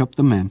to hush up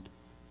the men.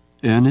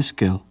 Ernest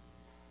Gill.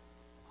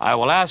 I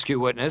will ask you,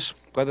 witness,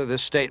 whether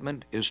this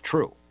statement is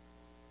true.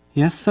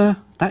 Yes, sir,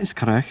 that is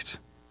correct.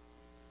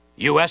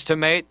 You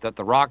estimate that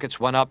the rockets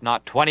went up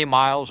not 20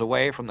 miles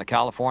away from the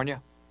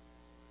California?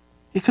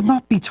 It could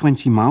not be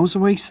 20 miles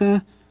away,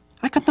 sir.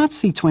 I could not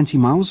see 20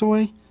 miles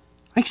away.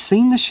 I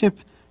seen the ship,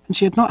 and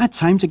she had not had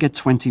time to get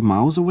 20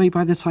 miles away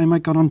by the time I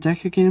got on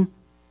deck again.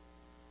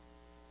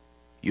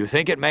 You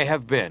think it may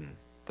have been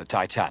the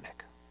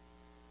Titanic?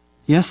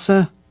 Yes,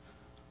 sir.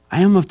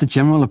 I am of the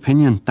general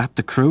opinion that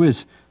the crew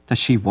is that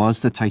she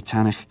was the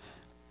Titanic.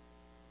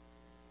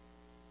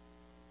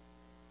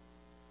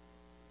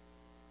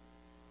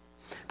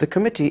 The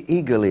committee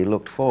eagerly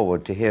looked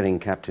forward to hearing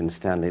Captain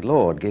Stanley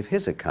Lord give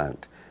his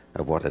account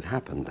of what had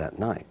happened that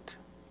night.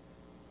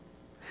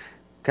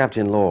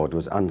 Captain Lord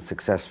was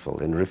unsuccessful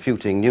in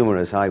refuting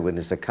numerous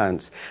eyewitness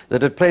accounts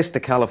that had placed the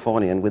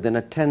Californian within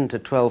a 10 to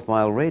 12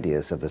 mile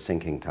radius of the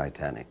sinking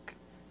Titanic.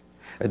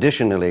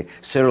 Additionally,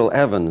 Cyril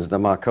Evans, the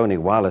Marconi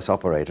wireless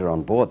operator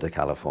on board the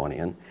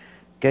Californian,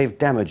 gave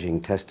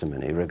damaging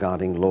testimony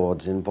regarding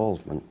Lord's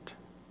involvement.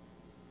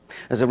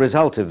 As a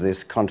result of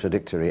this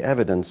contradictory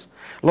evidence,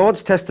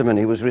 Lord's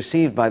testimony was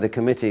received by the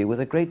committee with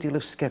a great deal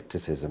of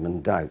skepticism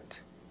and doubt.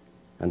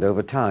 And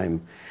over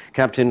time,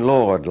 Captain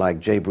Lord, like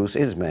J. Bruce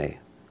Ismay,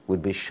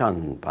 would be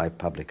shunned by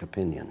public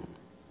opinion.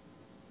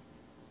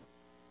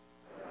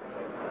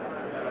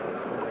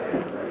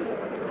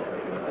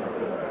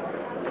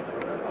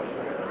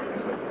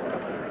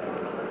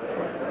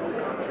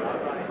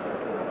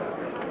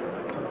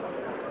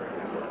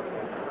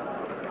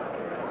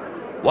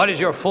 What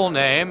is your full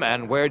name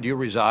and where do you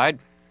reside?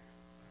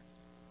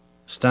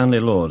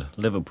 Stanley Lord,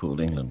 Liverpool,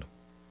 England.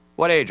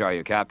 What age are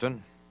you,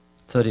 Captain?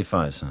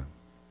 35, sir.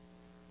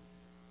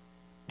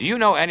 Do you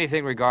know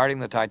anything regarding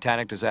the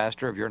Titanic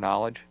disaster of your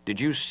knowledge? Did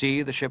you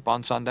see the ship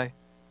on Sunday?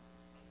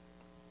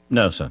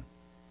 No, sir.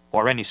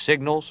 Or any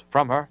signals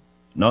from her?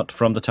 Not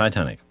from the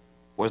Titanic.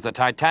 Was the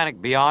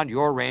Titanic beyond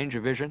your range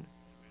of vision?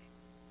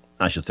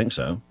 I should think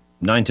so.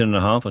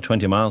 19.5 or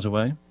 20 miles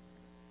away.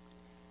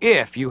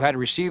 If you had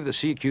received the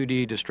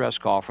CQD distress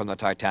call from the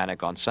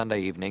Titanic on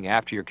Sunday evening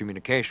after your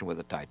communication with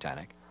the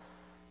Titanic,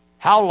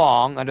 how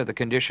long, under the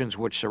conditions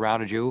which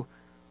surrounded you,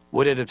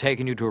 would it have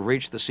taken you to have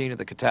reached the scene of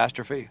the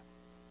catastrophe?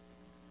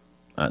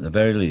 At the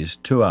very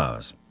least, 2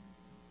 hours.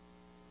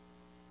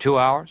 2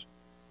 hours?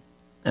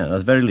 Yeah, at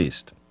the very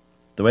least.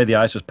 The way the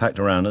ice was packed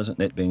around us, and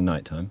it being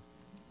nighttime.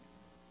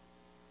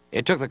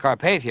 It took the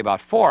Carpathia about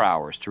 4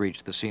 hours to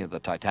reach the scene of the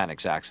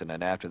Titanic's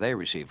accident after they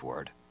received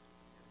word.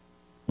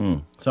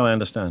 So I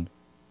understand.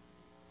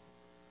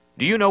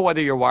 Do you know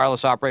whether your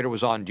wireless operator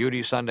was on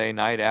duty Sunday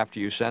night after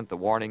you sent the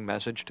warning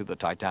message to the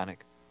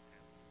Titanic?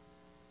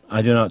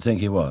 I do not think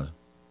he was.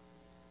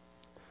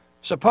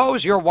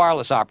 Suppose your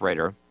wireless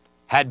operator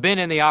had been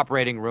in the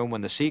operating room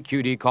when the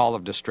CQD call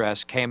of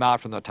distress came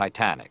out from the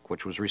Titanic,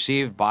 which was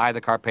received by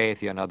the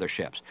Carpathia and other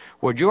ships.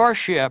 Would your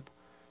ship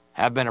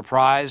have been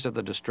apprised of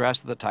the distress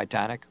of the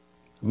Titanic?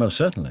 Most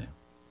certainly.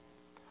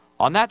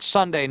 On that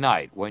Sunday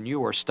night when you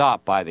were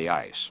stopped by the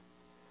ice,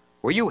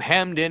 were you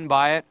hemmed in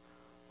by it,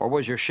 or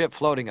was your ship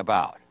floating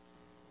about?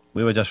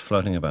 We were just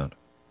floating about.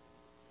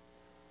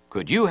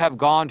 Could you have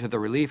gone to the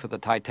relief of the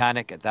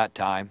Titanic at that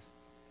time?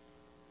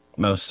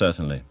 Most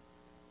certainly.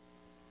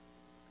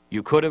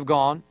 You could have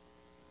gone?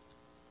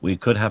 We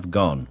could have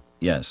gone,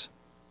 yes.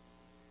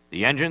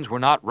 The engines were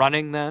not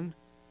running then?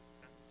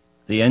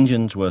 The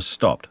engines were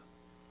stopped.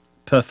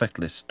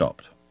 Perfectly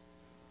stopped.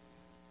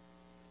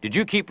 Did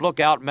you keep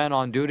lookout men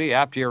on duty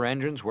after your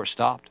engines were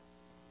stopped?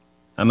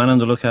 A man on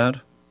the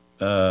lookout?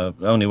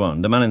 Only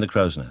one. The man in the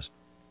crow's nest.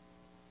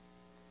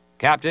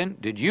 Captain,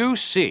 did you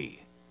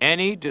see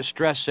any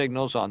distress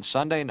signals on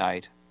Sunday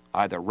night,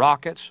 either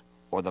rockets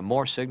or the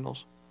Morse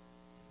signals?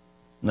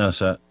 No,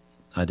 sir,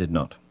 I did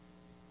not.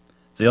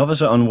 The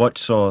officer on watch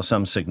saw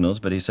some signals,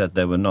 but he said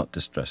they were not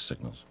distress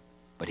signals.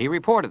 But he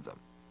reported them.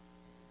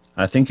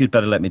 I think you'd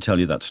better let me tell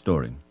you that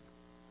story.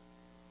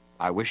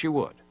 I wish you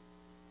would.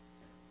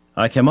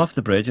 I came off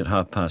the bridge at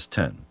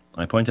 10:30.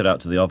 I pointed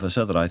out to the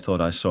officer that I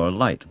thought I saw a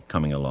light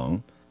coming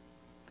along.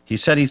 He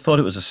said he thought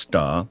it was a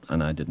star,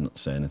 and I did not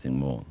say anything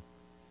more.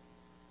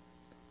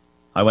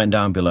 I went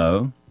down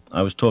below.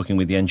 I was talking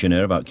with the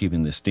engineer about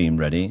keeping the steam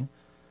ready,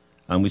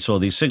 and we saw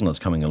these signals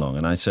coming along,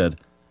 and I said,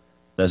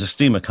 "There's a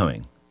steamer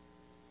coming."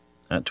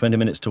 At 20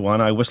 minutes to 1,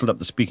 I whistled up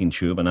the speaking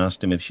tube and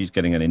asked him if she's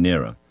getting any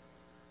nearer.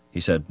 He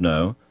said,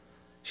 no,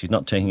 she's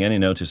not taking any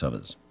notice of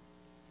us.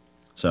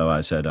 So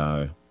I said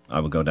I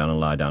would go down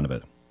and lie down a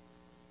bit.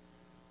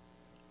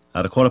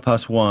 At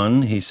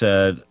 1:15, he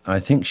said, I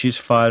think she's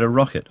fired a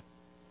rocket.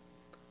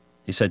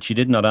 He said she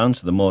did not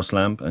answer the Morse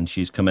lamp and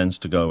she's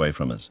commenced to go away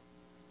from us.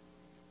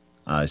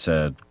 I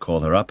said, call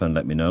her up and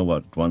let me know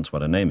what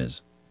her name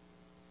is.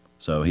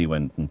 So he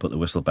went and put the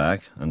whistle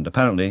back, and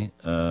apparently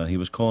he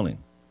was calling.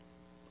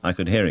 I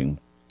could hear him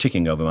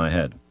ticking over my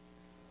head.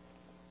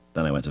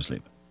 Then I went to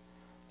sleep.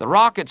 The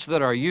rockets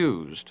that are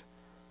used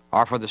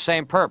are for the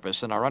same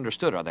purpose and are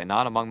understood, are they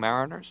not, among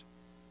mariners?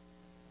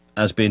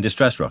 As being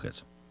distress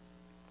rockets?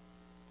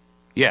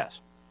 Yes.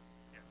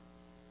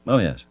 Oh,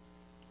 yes.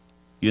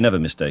 You never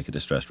mistake a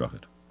distress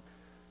rocket.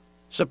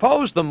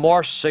 Suppose the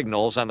Morse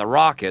signals and the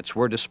rockets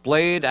were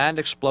displayed and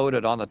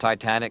exploded on the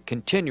Titanic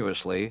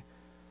continuously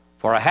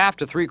for a half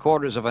to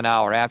 3/4 of an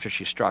hour after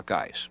she struck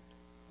ice.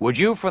 Would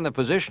you, from the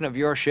position of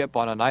your ship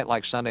on a night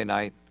like Sunday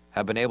night,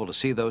 have been able to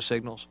see those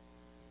signals?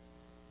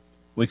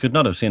 We could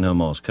not have seen her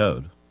Morse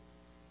code.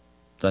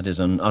 That is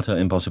an utter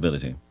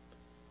impossibility.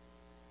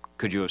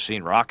 Could you have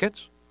seen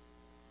rockets?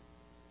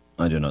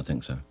 I do not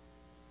think so.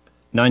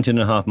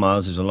 19.5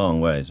 miles is a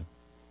long ways.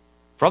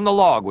 From the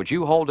log which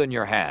you hold in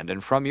your hand,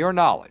 and from your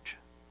knowledge,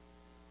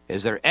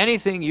 is there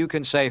anything you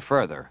can say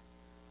further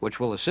which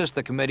will assist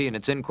the committee in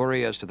its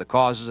inquiry as to the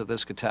causes of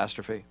this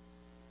catastrophe?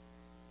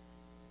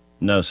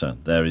 No, sir,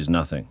 there is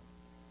nothing.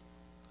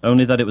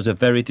 Only that it was a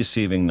very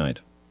deceiving night.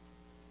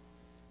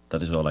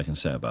 That is all I can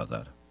say about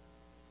that.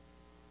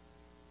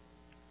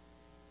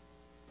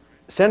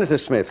 Senator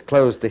Smith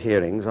closed the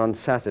hearings on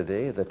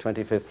Saturday, the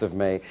 25th of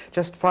May,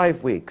 just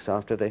 5 weeks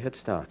after they had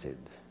started.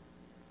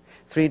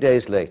 3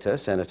 days later,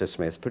 Senator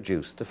Smith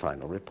produced the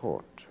final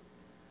report.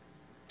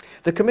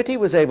 The committee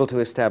was able to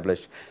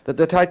establish that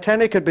the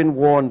Titanic had been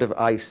warned of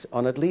ice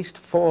on at least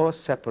 4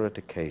 separate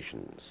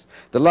occasions,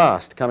 the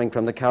last coming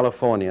from the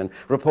Californian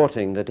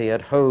reporting that he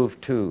had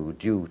hove to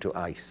due to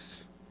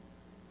ice.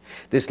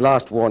 This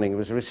last warning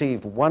was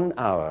received 1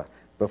 hour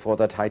before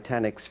the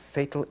Titanic's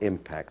fatal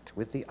impact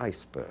with the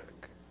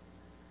iceberg.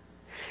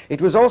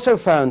 It was also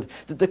found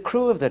that the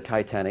crew of the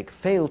Titanic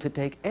failed to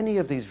take any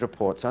of these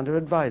reports under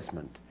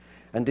advisement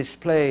and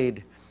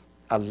displayed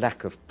a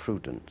lack of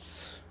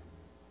prudence.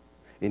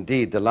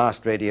 Indeed, the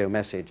last radio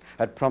message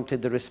had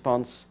prompted the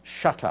response,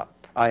 "Shut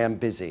up, I am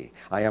busy,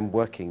 I am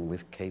working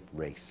with Cape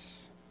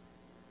Race."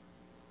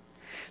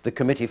 The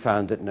committee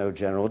found that no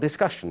general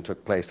discussion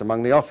took place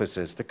among the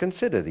officers to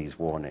consider these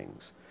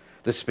warnings.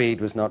 The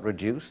speed was not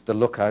reduced, the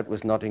lookout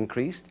was not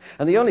increased,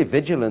 and the only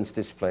vigilance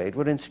displayed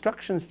were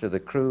instructions to the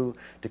crew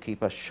to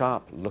keep a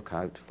sharp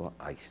lookout for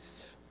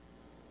ice.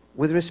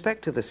 With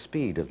respect to the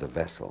speed of the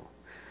vessel,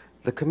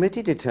 the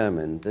committee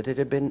determined that it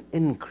had been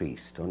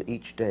increased on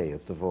each day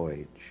of the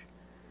voyage.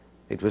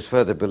 It was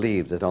further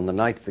believed that on the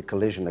night the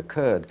collision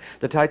occurred,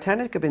 the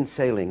Titanic had been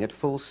sailing at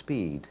full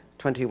speed,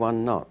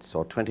 21 knots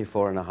or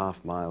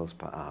 24.5 miles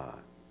per hour.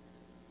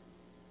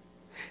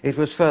 It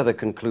was further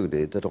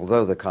concluded that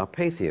although the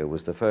Carpathia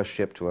was the first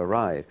ship to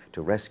arrive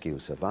to rescue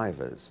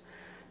survivors,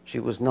 she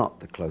was not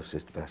the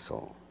closest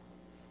vessel.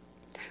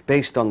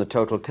 Based on the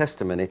total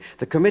testimony,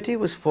 the committee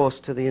was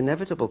forced to the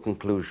inevitable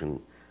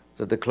conclusion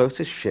that the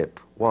closest ship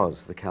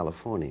was the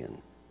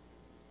Californian.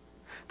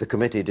 The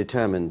committee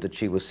determined that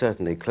she was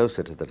certainly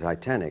closer to the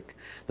Titanic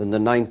than the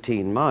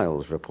 19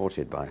 miles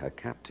reported by her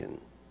captain.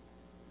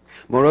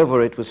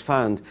 Moreover, it was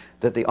found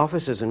that the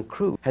officers and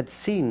crew had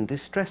seen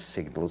distress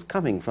signals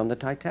coming from the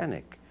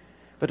Titanic,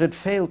 but had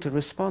failed to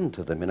respond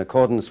to them in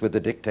accordance with the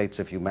dictates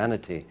of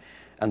humanity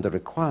and the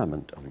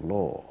requirement of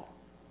law.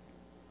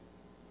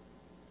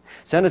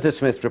 Senator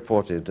Smith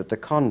reported that the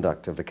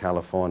conduct of the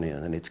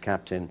Californian and its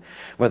captain,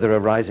 whether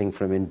arising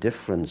from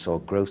indifference or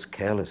gross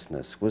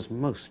carelessness, was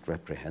most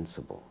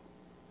reprehensible.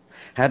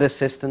 Had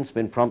assistance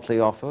been promptly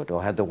offered,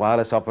 or had the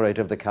wireless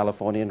operator of the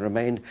Californian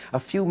remained a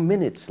few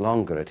minutes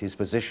longer at his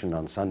position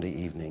on Sunday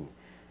evening,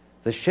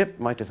 the ship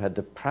might have had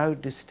the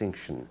proud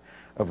distinction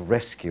of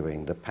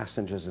rescuing the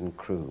passengers and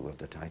crew of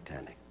the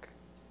Titanic.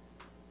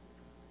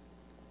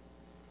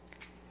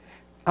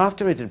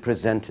 After it had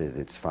presented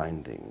its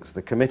findings,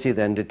 the committee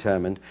then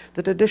determined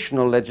that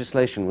additional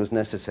legislation was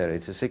necessary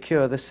to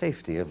secure the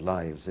safety of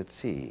lives at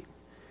sea.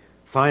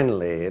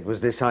 Finally, it was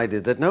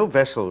decided that no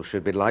vessel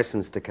should be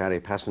licensed to carry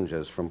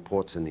passengers from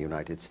ports in the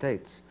United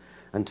States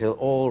until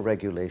all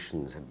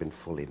regulations had been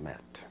fully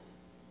met.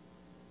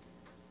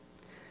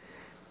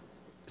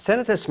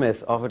 Senator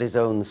Smith offered his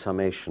own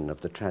summation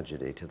of the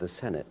tragedy to the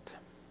Senate,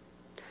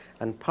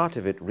 and part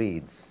of it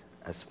reads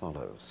as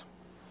follows.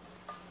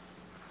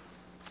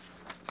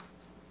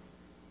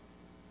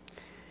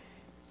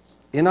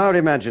 In our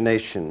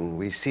imagination,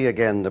 we see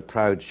again the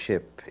proud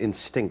ship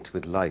instinct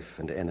with life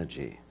and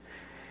energy,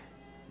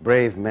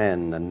 brave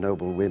men and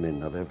noble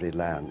women of every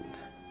land.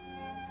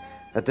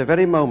 At the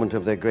very moment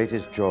of their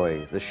greatest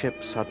joy, the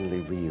ship suddenly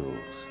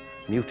reels,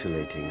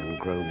 mutilating and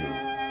groaning.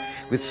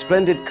 With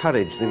splendid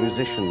courage, the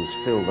musicians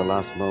fill the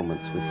last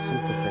moments with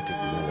sympathetic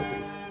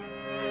melody.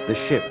 The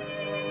ship,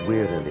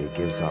 wearily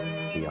gives up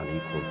the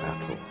unequal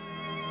battle.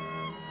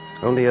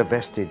 Only a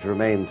vestige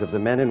remains of the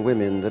men and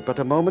women that but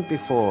a moment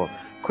before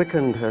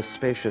quickened her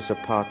spacious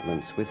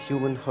apartments with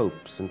human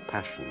hopes and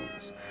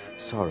passions,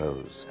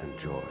 sorrows and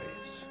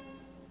joys.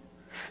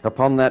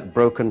 Upon that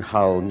broken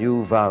hull,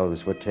 new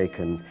vows were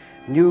taken,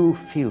 new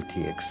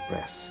fealty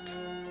expressed,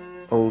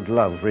 old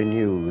love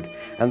renewed,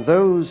 and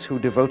those who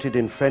devoted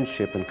in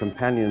friendship and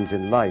companions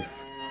in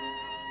life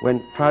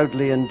went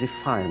proudly and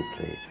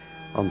defiantly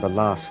on the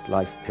last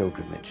life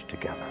pilgrimage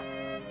together.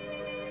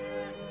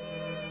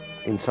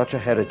 In such a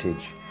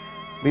heritage,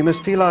 we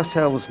must feel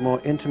ourselves more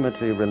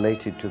intimately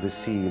related to the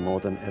sea more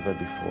than ever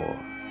before.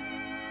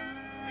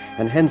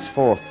 And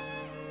henceforth,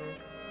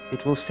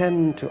 it will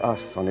send to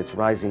us on its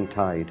rising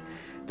tide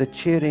the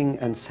cheering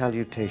and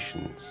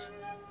salutations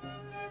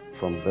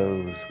from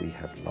those we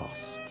have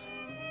lost.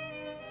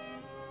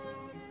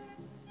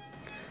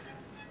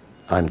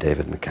 I'm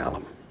David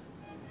McCallum.